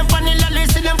 Still up pon the lolly, girl.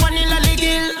 Still up pon the lolly,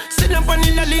 girl. Still up pon the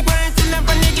girl.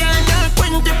 Girl,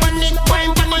 20 pon it,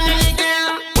 wine pon the lolly, girl.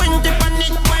 20 pon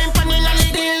it, wine pon the lolly,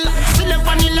 girl. Still up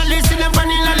pon the lolly,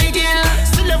 girl.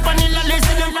 Still up pon the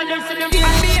girl. I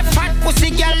be a fat pussy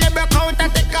girl, they broke out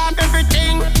and take off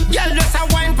everything. Girl, just a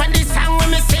wine pon the song when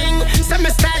me sing. So me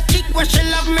start kick what she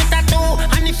love me tattoo.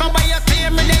 And if I buy a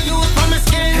claim, me they use for my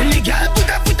skin. And the girl put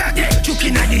a get chook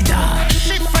in the dark.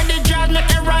 Shit for the jazz, make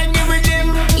a ride the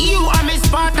rhythm. You are me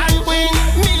Spartan queen,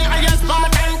 me are your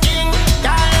Spartan king.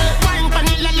 Girl, wine pon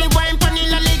the lolly,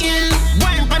 girl.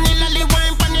 Wine pon the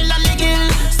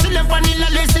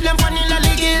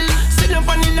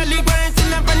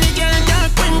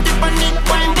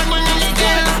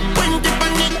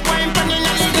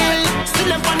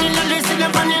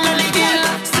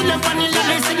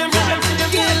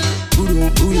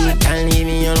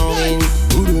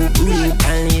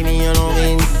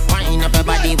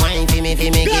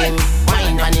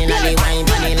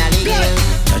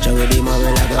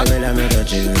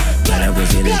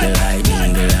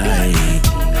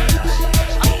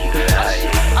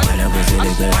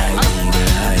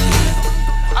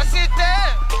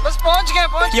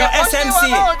Yo, SMC.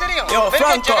 Yo,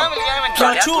 Franco.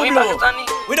 Yo, True Blue.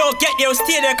 We don't get there,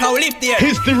 stay there, cause we live there.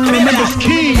 History remembers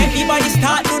King. Everybody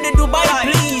start do the Dubai,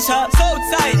 please.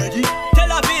 Southside, Tel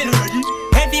Aviv.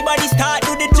 Everybody start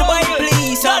do the Dubai,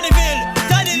 please. Sunnyville.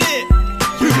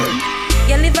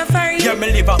 You live a furry. Yeah,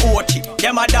 me live a Ochi.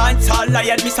 Yeah, my dance all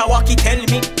lion, Mr. Wacky tell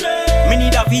me. Me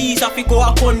need a visa fi go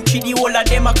a country. The whole of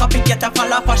them a copy get a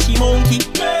fall off a she monkey.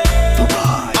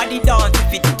 I the dance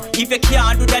if it do. If you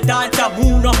can't do the dance, a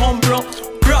moon no humble.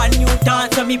 Brand new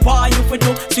dance, me want you for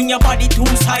do. Swing your body two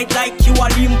side like you a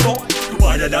limbo.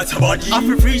 Wanna dance a body? I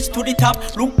fi reach to the top.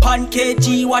 Look pan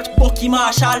KG, watch Bucky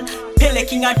Marshall. Pele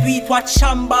King and do it, watch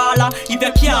Shambhala. If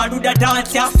you can't do the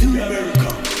dance, yeah.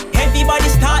 Everybody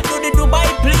start do the Dubai,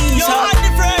 please. Yo, and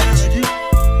the French.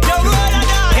 Yo,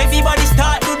 everybody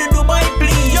start do the Dubai,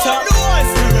 please. Yo, Louis.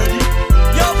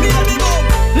 Yo, play the boom.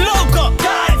 Loco,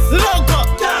 dance, loco,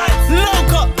 dance,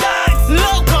 loco, dance,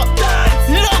 loco, dance,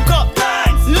 loco,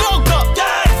 dance, loco,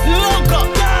 dance, loco,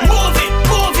 dance. Move it,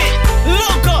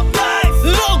 loco, dance,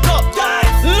 loco,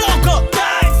 dance, loco,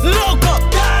 dance, loco,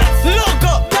 dance,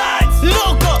 loco, dance,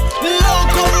 loco,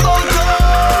 loco.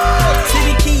 See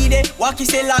the key there, Wacky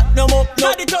say lock them up.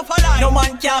 No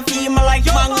man can feel me like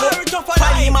mango.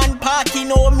 Party man party,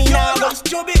 no me now go.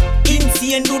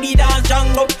 Insane do the dance,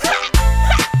 Django.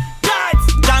 Dance,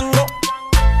 Django.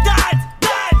 Dance,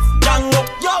 dance, Django.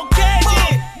 Yo, KG.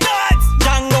 Dance,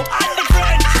 Django. And the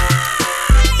French.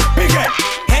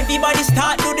 Everybody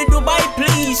start do the Dubai,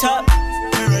 please.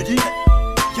 You ready?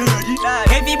 You ready?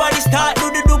 Everybody start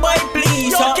do the Dubai,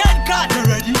 please. Yo, get cut. You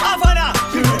ready? Havana.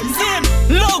 You ready? Sim.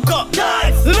 Loco.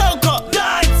 Dance, loco.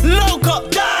 Dance, loco.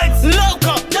 Dance,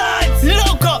 loco. Dance,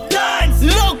 loco. Dance,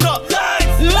 loco.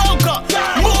 Dance, loco.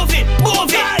 Move it,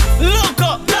 loco.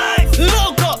 Dance,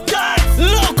 loco. Dance,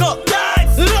 loco.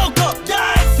 Dance, loco.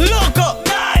 Dance, loco.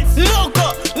 Dance, loco.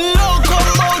 Loco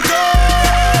motor.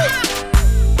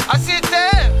 I sit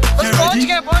there. Pode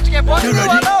que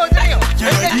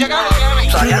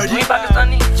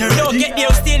You don't get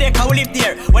there, stay there, cause we live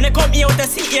there. When they come here to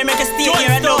see here, make a stay here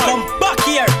and don't come back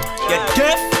here. You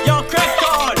deaf, yo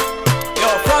Creston, yo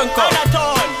Franco,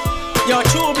 Anaton, yo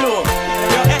True Blue,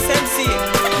 yo SMC. You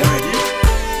ready?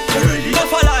 You ready?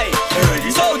 Buffalo, you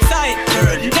ready? Southside, you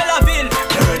ready? Tel Aviv,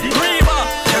 you ready? Rima,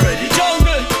 you ready?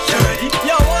 Jungle, you ready?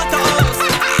 Yo Waterhouse,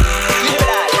 live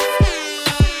that.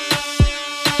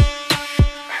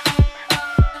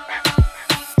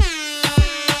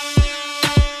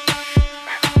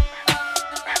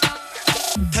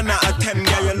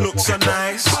 So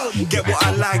nice, get what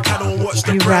I like, I don't watch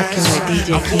the price.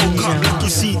 I woke up like you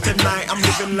see tonight. I'm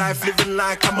living life, living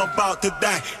like I'm about to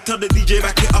die. Tell the DJ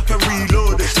back it up and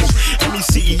reload the thing. Any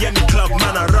city, any club,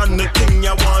 man, I run the thing.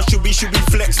 I want should be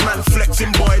flex, man,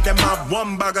 flexing boy. Them have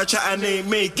one bag of chat and ain't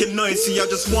making noise. See, I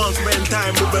just want to spend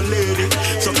time with a lady.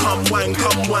 So come wine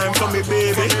for me,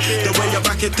 baby. The way you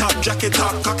back it up, jack it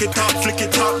up, cock it up, flick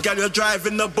it up, girl, you're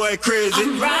driving the boy crazy.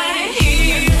 I'm right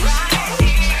here.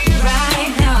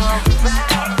 Right now,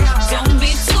 don't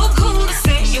be too cool to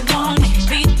say you want me.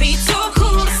 Be too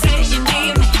cool to say you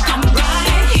need me. I'm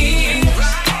right here,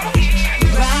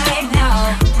 right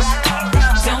now.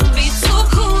 Don't be too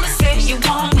cool to say you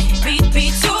want me. Be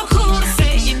too cool to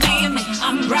say you need me.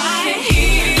 I'm right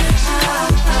here.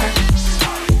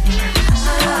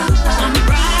 I'm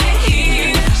right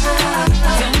here.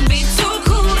 Don't be too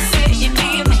cool to say you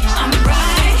need me. I'm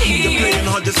right here. You're playing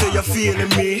hard to say you're feeling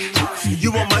me.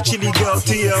 You want my chili girl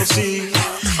TLC.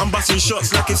 I'm busting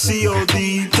shots like a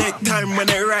COD. Take time when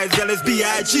it rides, girl, it's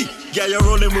B.I.G. Yeah, you're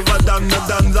rolling with a done, the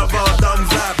duns of all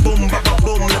duns. Like boom, ba ba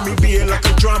boom, let me be it like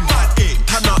a drum.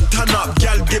 Turn up,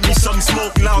 girl, give me some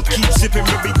smoke loud. Keep sipping,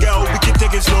 baby girl, we can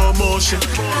take it slow motion.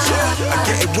 I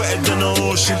get it wetter than the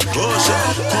ocean.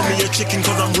 Call me a chicken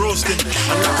cause I'm roasting.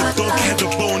 I like a dog head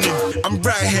of boning. I'm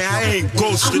right here, I ain't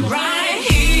ghosting. I'm right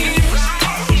here,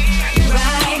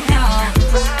 right now.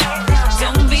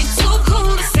 Don't be too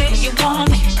cool to say you want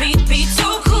me. Be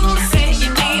too cool to say you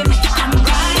need me. I'm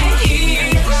right here,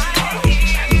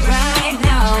 right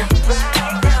now.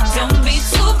 Don't be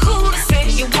too cool to say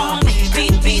you want me.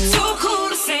 Be too cool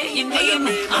to say you need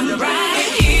me. I'm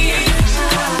right here.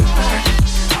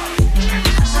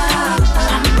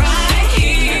 I'm right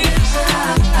here.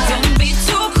 Don't be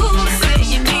too cool to say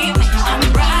you need me. I'm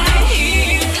right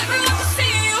here. Never want to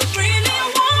see you.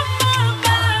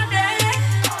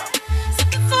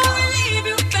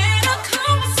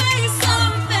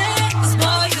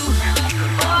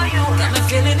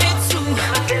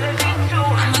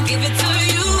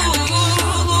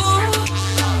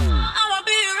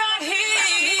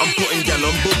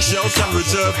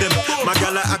 reserve them. My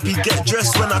gal are happy, get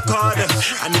dressed when I call them.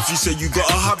 And if you say you got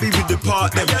a hobby, we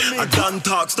depart them. I done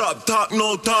talk, stop talk,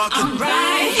 no talking. I'm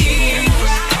right here,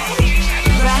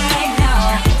 right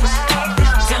now.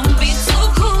 Don't be too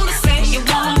cool to say you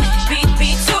want me.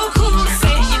 Be too cool to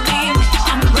say you need me.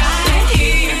 I'm right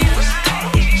here,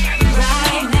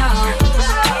 right now.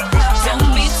 Don't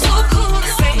be too cool to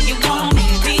say you want me.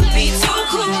 Be too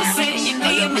cool to say you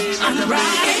need me. I'm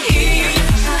right here.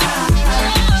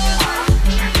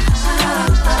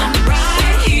 I'm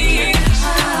right here.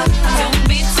 Don't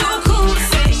be too cool to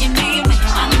say you need me.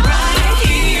 I'm right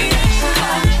here.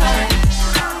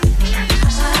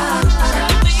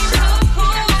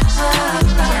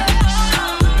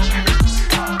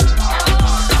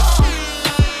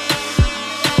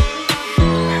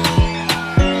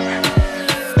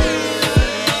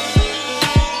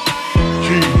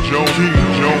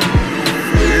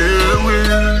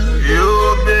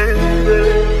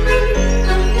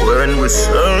 When we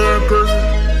circle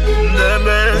them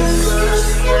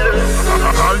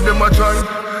all them a try,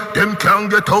 them can't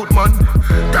get out, man.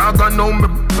 Dog I know me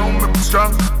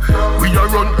strong. We are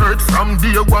on earth from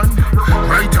day one.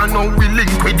 Right I know we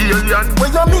link with the alien.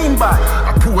 What you mean by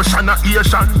a portion of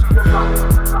Asian?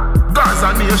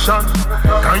 Gaza nation.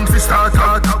 Time to start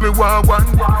out we war one.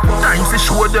 Time to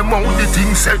show them how the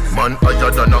thing set. Man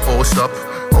higher than a house top.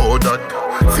 How that?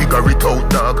 Figure it out,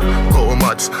 dog. Go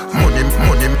mats. Money.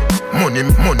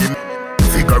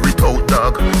 Figure it out,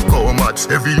 dog. Go mats.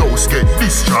 Every house get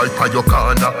destroyed by your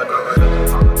corner.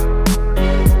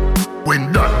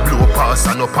 When that blow pass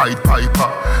and a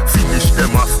piper, finish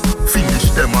them off.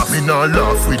 Me nah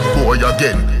laugh with boy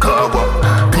again. Kawa.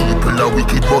 People are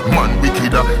wicked, but man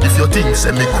wickeder. If you think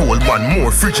semi cold, man more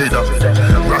frigider.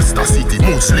 Rasta City,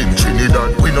 Muslim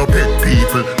Trinidad. We no pet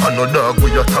people, and no dog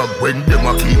we a tag. When them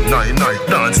a keep night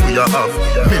dance we a have.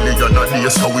 Million a day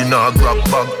so we nah grab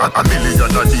bag. A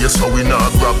million a day so we nah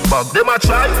grab bag. Them a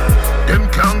try, them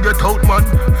can't get out, man.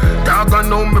 Dog I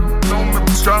know me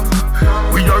strong.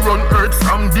 We are on earth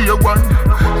from day one.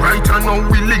 Right I know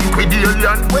we link with the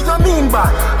alien. What you mean by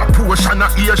a portion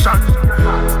of Asian?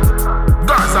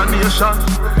 Gaza nation.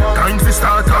 Time to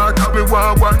start out we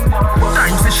war one.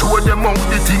 Time to show them how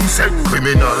the thing said.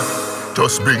 Criminal,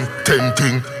 just bring 10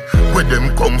 things. Where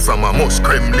them come from a must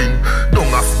Kremlin.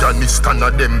 Down Afghanistan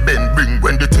a them bend bring.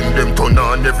 When the thing them turn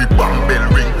on every bomb bell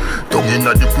ring. Down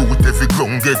inna the boot every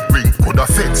ground get ring. Coulda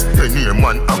fence 10 year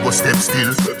man I go step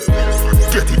still.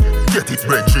 Get it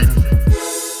brethren.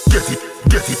 Get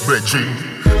it brethren.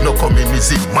 No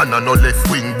communism man and no left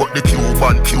wing. But the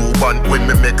Cuban when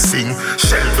me make sing.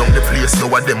 Shell down the place you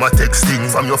a them a texting.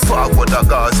 From your forward a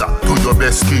Gaza to your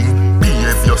best king.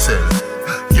 Behave yourself.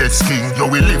 Yes, king, you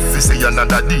will live to say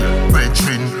another day.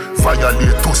 Brethren,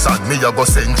 violate to sand, me a go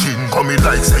send chin. Come me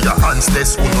like say your hands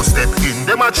less, who no step in.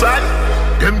 Them a try,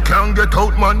 them can't get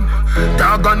out, man.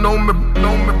 Dog I know me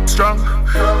strong.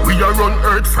 We are on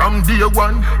earth from day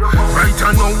one. Right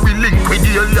I know we link with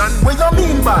the alien. What you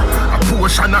mean by a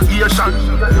portion of Asian?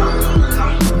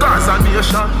 Gaza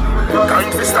nation.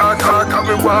 Time to start out and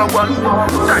we war one.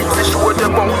 Time to show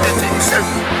them how the things set.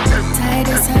 Tight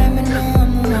as time and no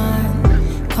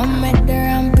come at the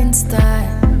ramping style.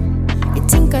 You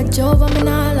think I drove, I'm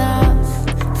not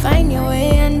laugh. Find your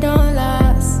way and don't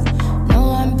last.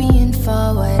 No, I'm being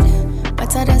forward,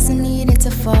 but I doesn't need it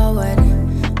to forward.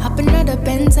 Hop another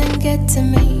Benz and get to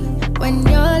me. When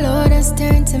your load has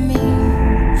turned to me.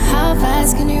 How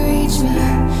fast can you reach me?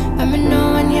 Let me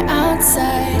know when you're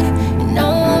outside. You know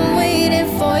I'm waiting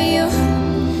for you.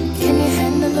 Can you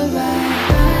handle the ride?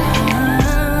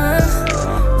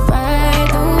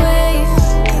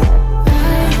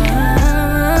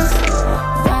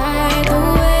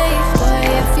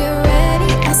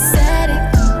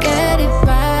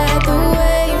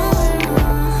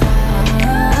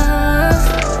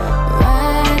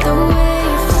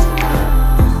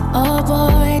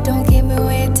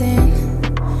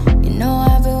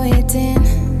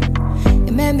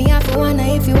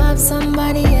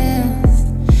 Somebody else.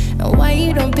 And why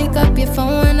you don't pick up your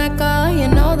phone when I call? You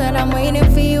know that I'm waiting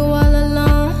for you all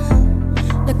alone.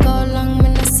 Look how long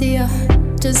when I see you.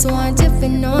 Just want you to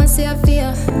know and see I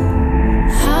feel.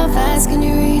 How fast can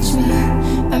you reach me?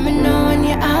 Let me know when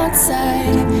you're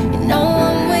outside. You know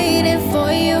I'm waiting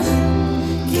for you.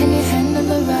 Can you handle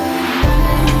the ride?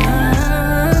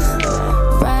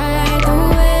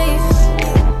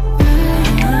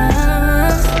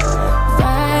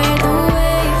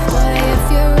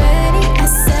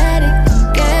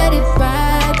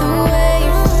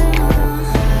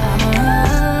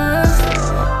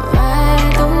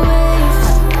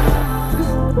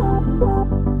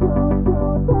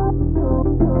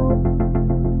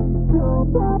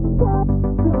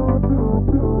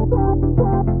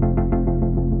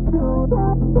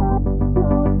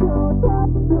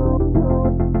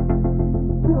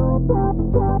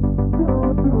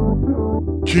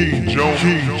 King Joe.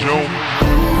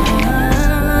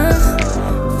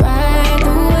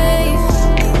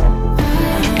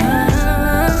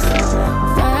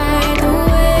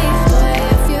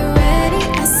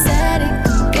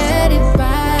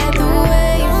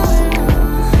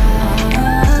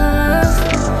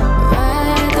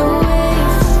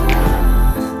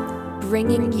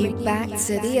 Bringing you back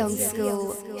to the old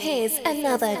school. Here's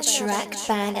another track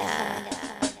banger.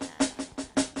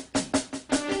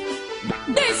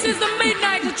 This is the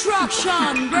midnight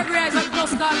attraction. Gregory Isaac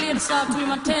just got laid start to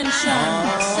him attention.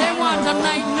 Same one's a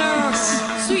night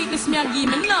nurse. Sweetness me a give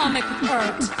me, now make it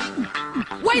hurt.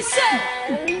 What you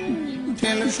say?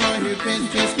 Tell us how you been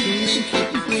just to make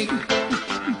it quick.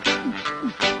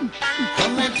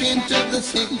 Come right into the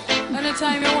sick.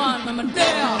 Anytime you want, I'm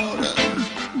there.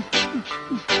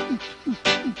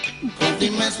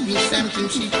 There must be something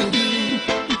she can do.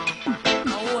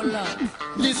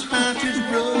 This heart is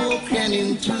broken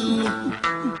in two.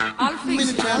 I'll fix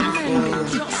it.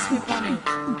 Just slip on it.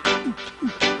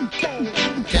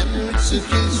 Tell her it's a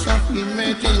case of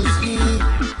emergency.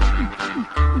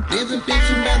 There's a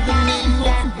patient by the name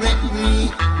of Gregory.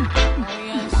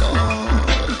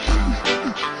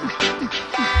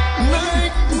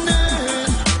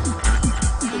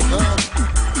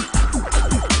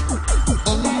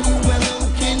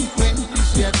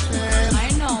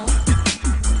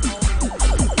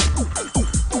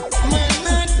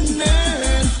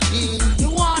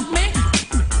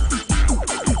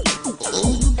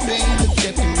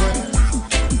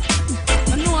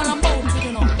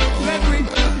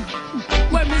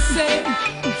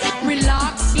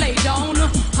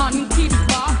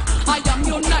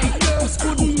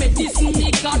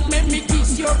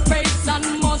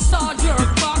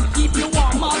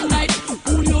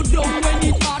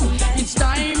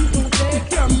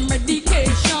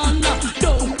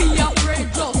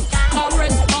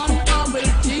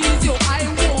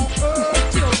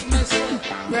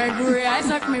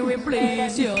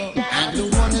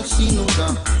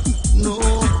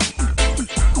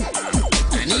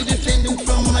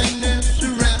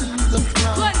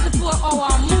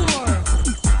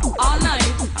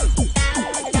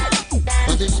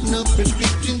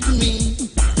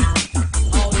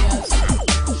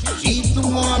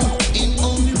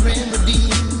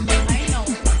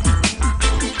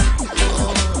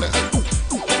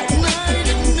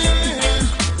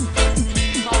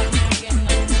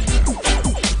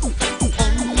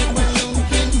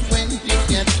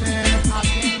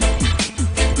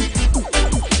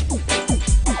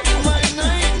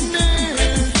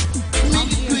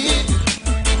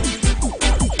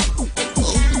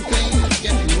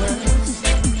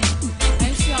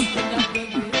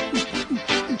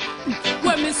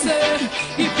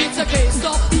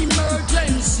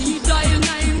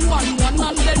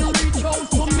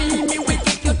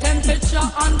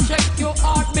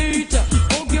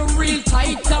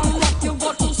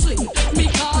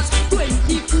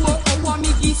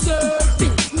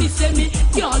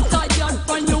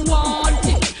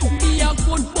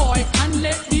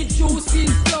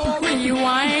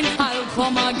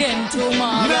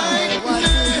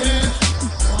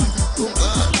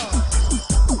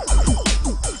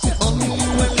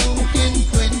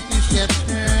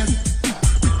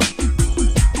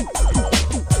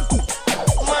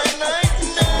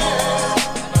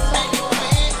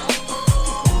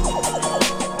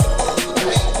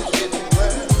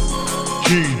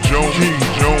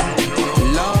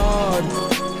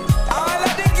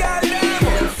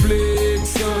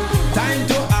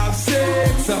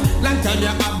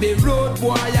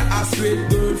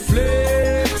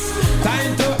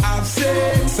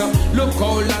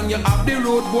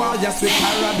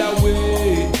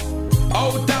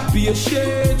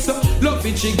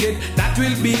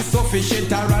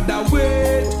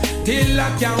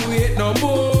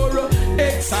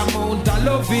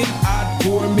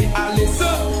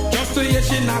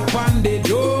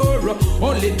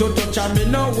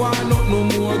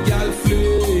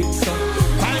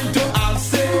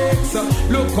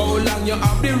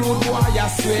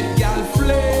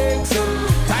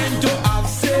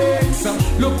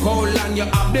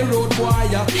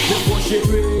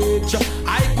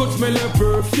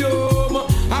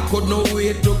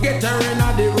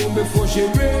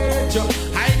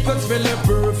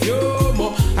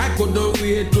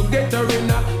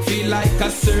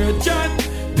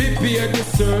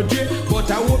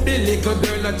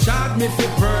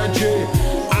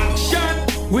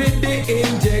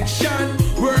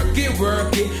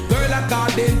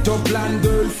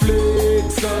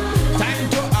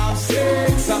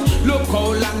 Look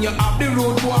how long you have the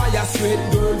road, boy, you sweet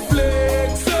girl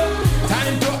flex.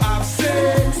 Time to have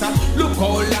Look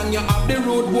how long you have the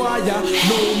road, boy.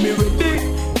 Know me ready.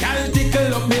 Girl,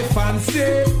 tickle up me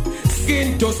fancy.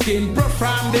 Skin to skin,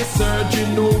 perform the surgery.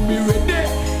 Know me ready.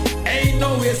 Ain't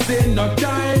no wasting no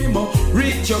time.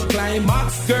 Reach your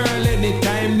climax, girl,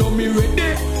 anytime. Know me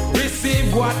ready.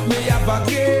 Receive what me have a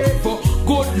give.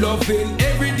 Good loving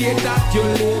every day that you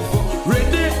live.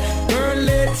 Ready? Girl,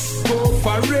 let's go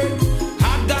for it.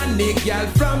 Organic, girl,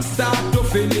 from start to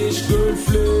finish. Girl,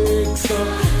 flex.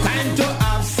 Time to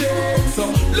have sex.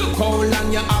 Look how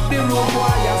long you have the road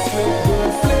while you sleep.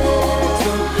 Girl, flex.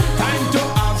 Time to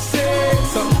have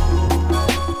sex.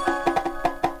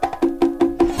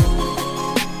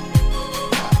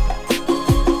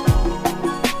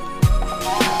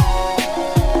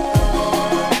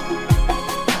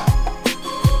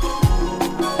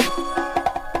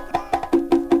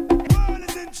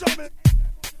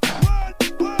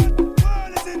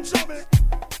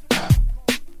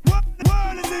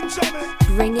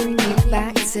 Bringing you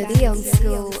back to the old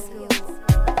school.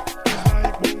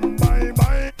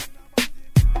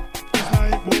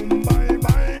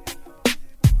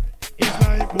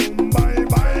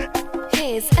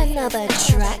 Here's another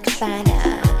track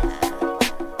banner.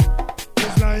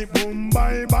 It's like boom,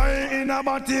 bye, bye in a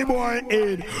body boy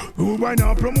head. Who boy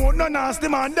not promote no nasty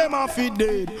man, them a fit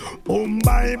dead. Boom,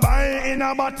 bye, bye in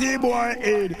a body boy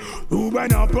head. Who boy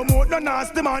not promote no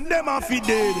nasty man, them a fit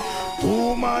dead.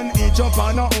 Two man each up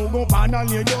on a hug up and a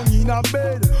lay down in a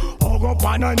bed. Hug up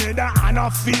on another and a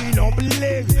feel up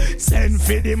leg. Send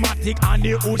for the matic and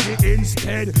the Uzi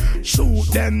instead. Shoot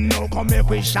them now, come make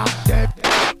we shot them.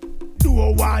 Do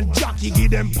one jockey, give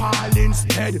them Paul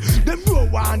instead. Them do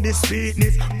one the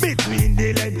sweetness between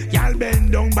the leg. Y'all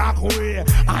bend down back way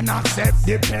and accept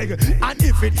the peg. And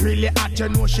if it really at you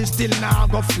know she still now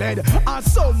go fled. And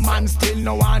some man still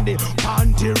no want the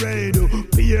panty raid.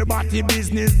 Peer body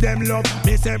business them love.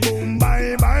 Me say boom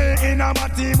bye bye in a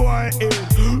body boy head.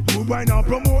 Who boy now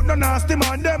promote no nasty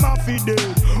man them a feed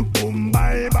dead. Boom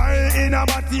bye bye in a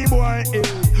body boy head.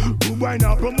 Who boy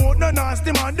now promote no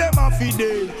nasty man them a feed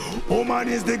dead. Woman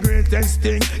is the greatest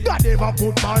thing God ever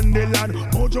put on the land.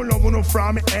 But you love no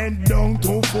from head down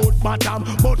to foot bottom.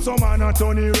 But some man a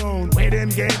turn around. Where them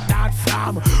get that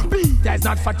from? Peter is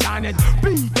not for Janet,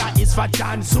 Peter is for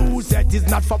John. Suzette is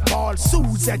not for Paul,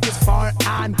 Suzette is for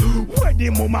Anne. Where the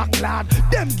mama clad,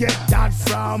 them get that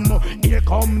from? Here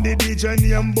come the DJ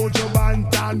name Bojo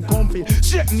Bantan Comfy.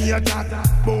 Shake me a tata,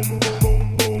 boom boom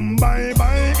boom boom. Bye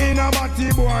bye in a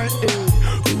body boy.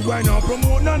 Why not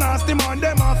promote no nasty man,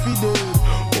 them a feed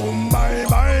it. Boom, bye,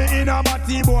 bye, in a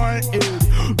batty boy,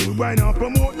 Why not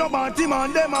promote no batty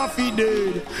man, them a feed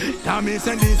it. Tell me,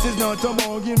 say this is not a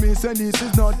buggy, me say this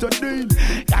is not a deal.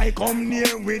 I come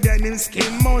near with his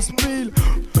skin must peel.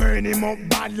 Burn him up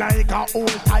bad like a old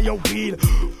tire wheel.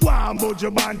 One Bojo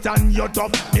Bantan, you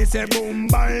top. Me say boom,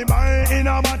 bye, bye, in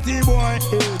a batty boy,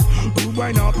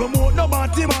 Why not promote no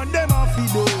batty man, them a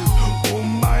feed it.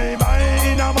 Boom, bye, bye,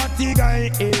 in a batty guy,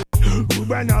 Who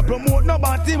when I promote no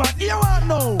batty man, you want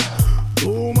know.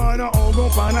 Oh man, I go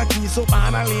pan a kiss up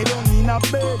and I lay down in a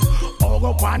bed. I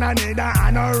go pan a nether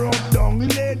and I rub down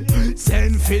lead.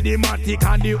 Send for the matic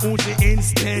and the Uzi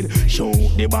instead. Show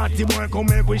the batty boy come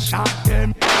make we shot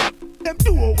them. Them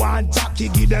do one jockey,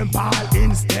 give them ball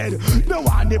instead. No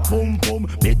one the pum pum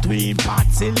between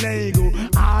parts and Lego.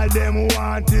 All them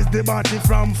want is the body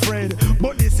from Fred.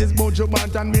 But this is Bojo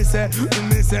Bantan, me say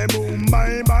boom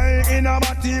bye bye in a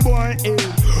body boy head.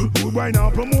 Who boy now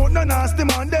promote no nasty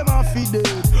man, them a feed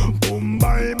it. Boom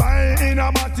bye bye in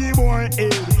a body boy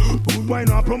head. Who boy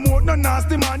now promote no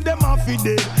nasty man, them a feed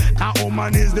it. That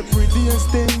woman is the prettiest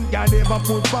thing God ever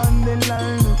put on the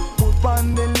line.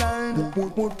 On the line,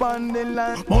 put on the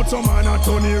line. But some man a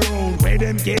turn around. Where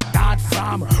them get that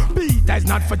from? Peter is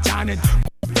not for Janet,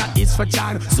 that is for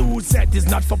John. Suzette is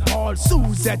not for Paul,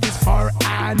 Suzette is for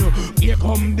Anne. Here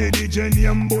come the DJ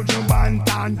name Bojo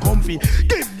Bantan Comfy.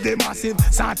 Give the massive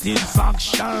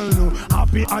satisfaction.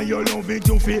 Happy and you love it,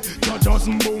 you feel. You just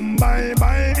boom bye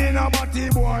bye.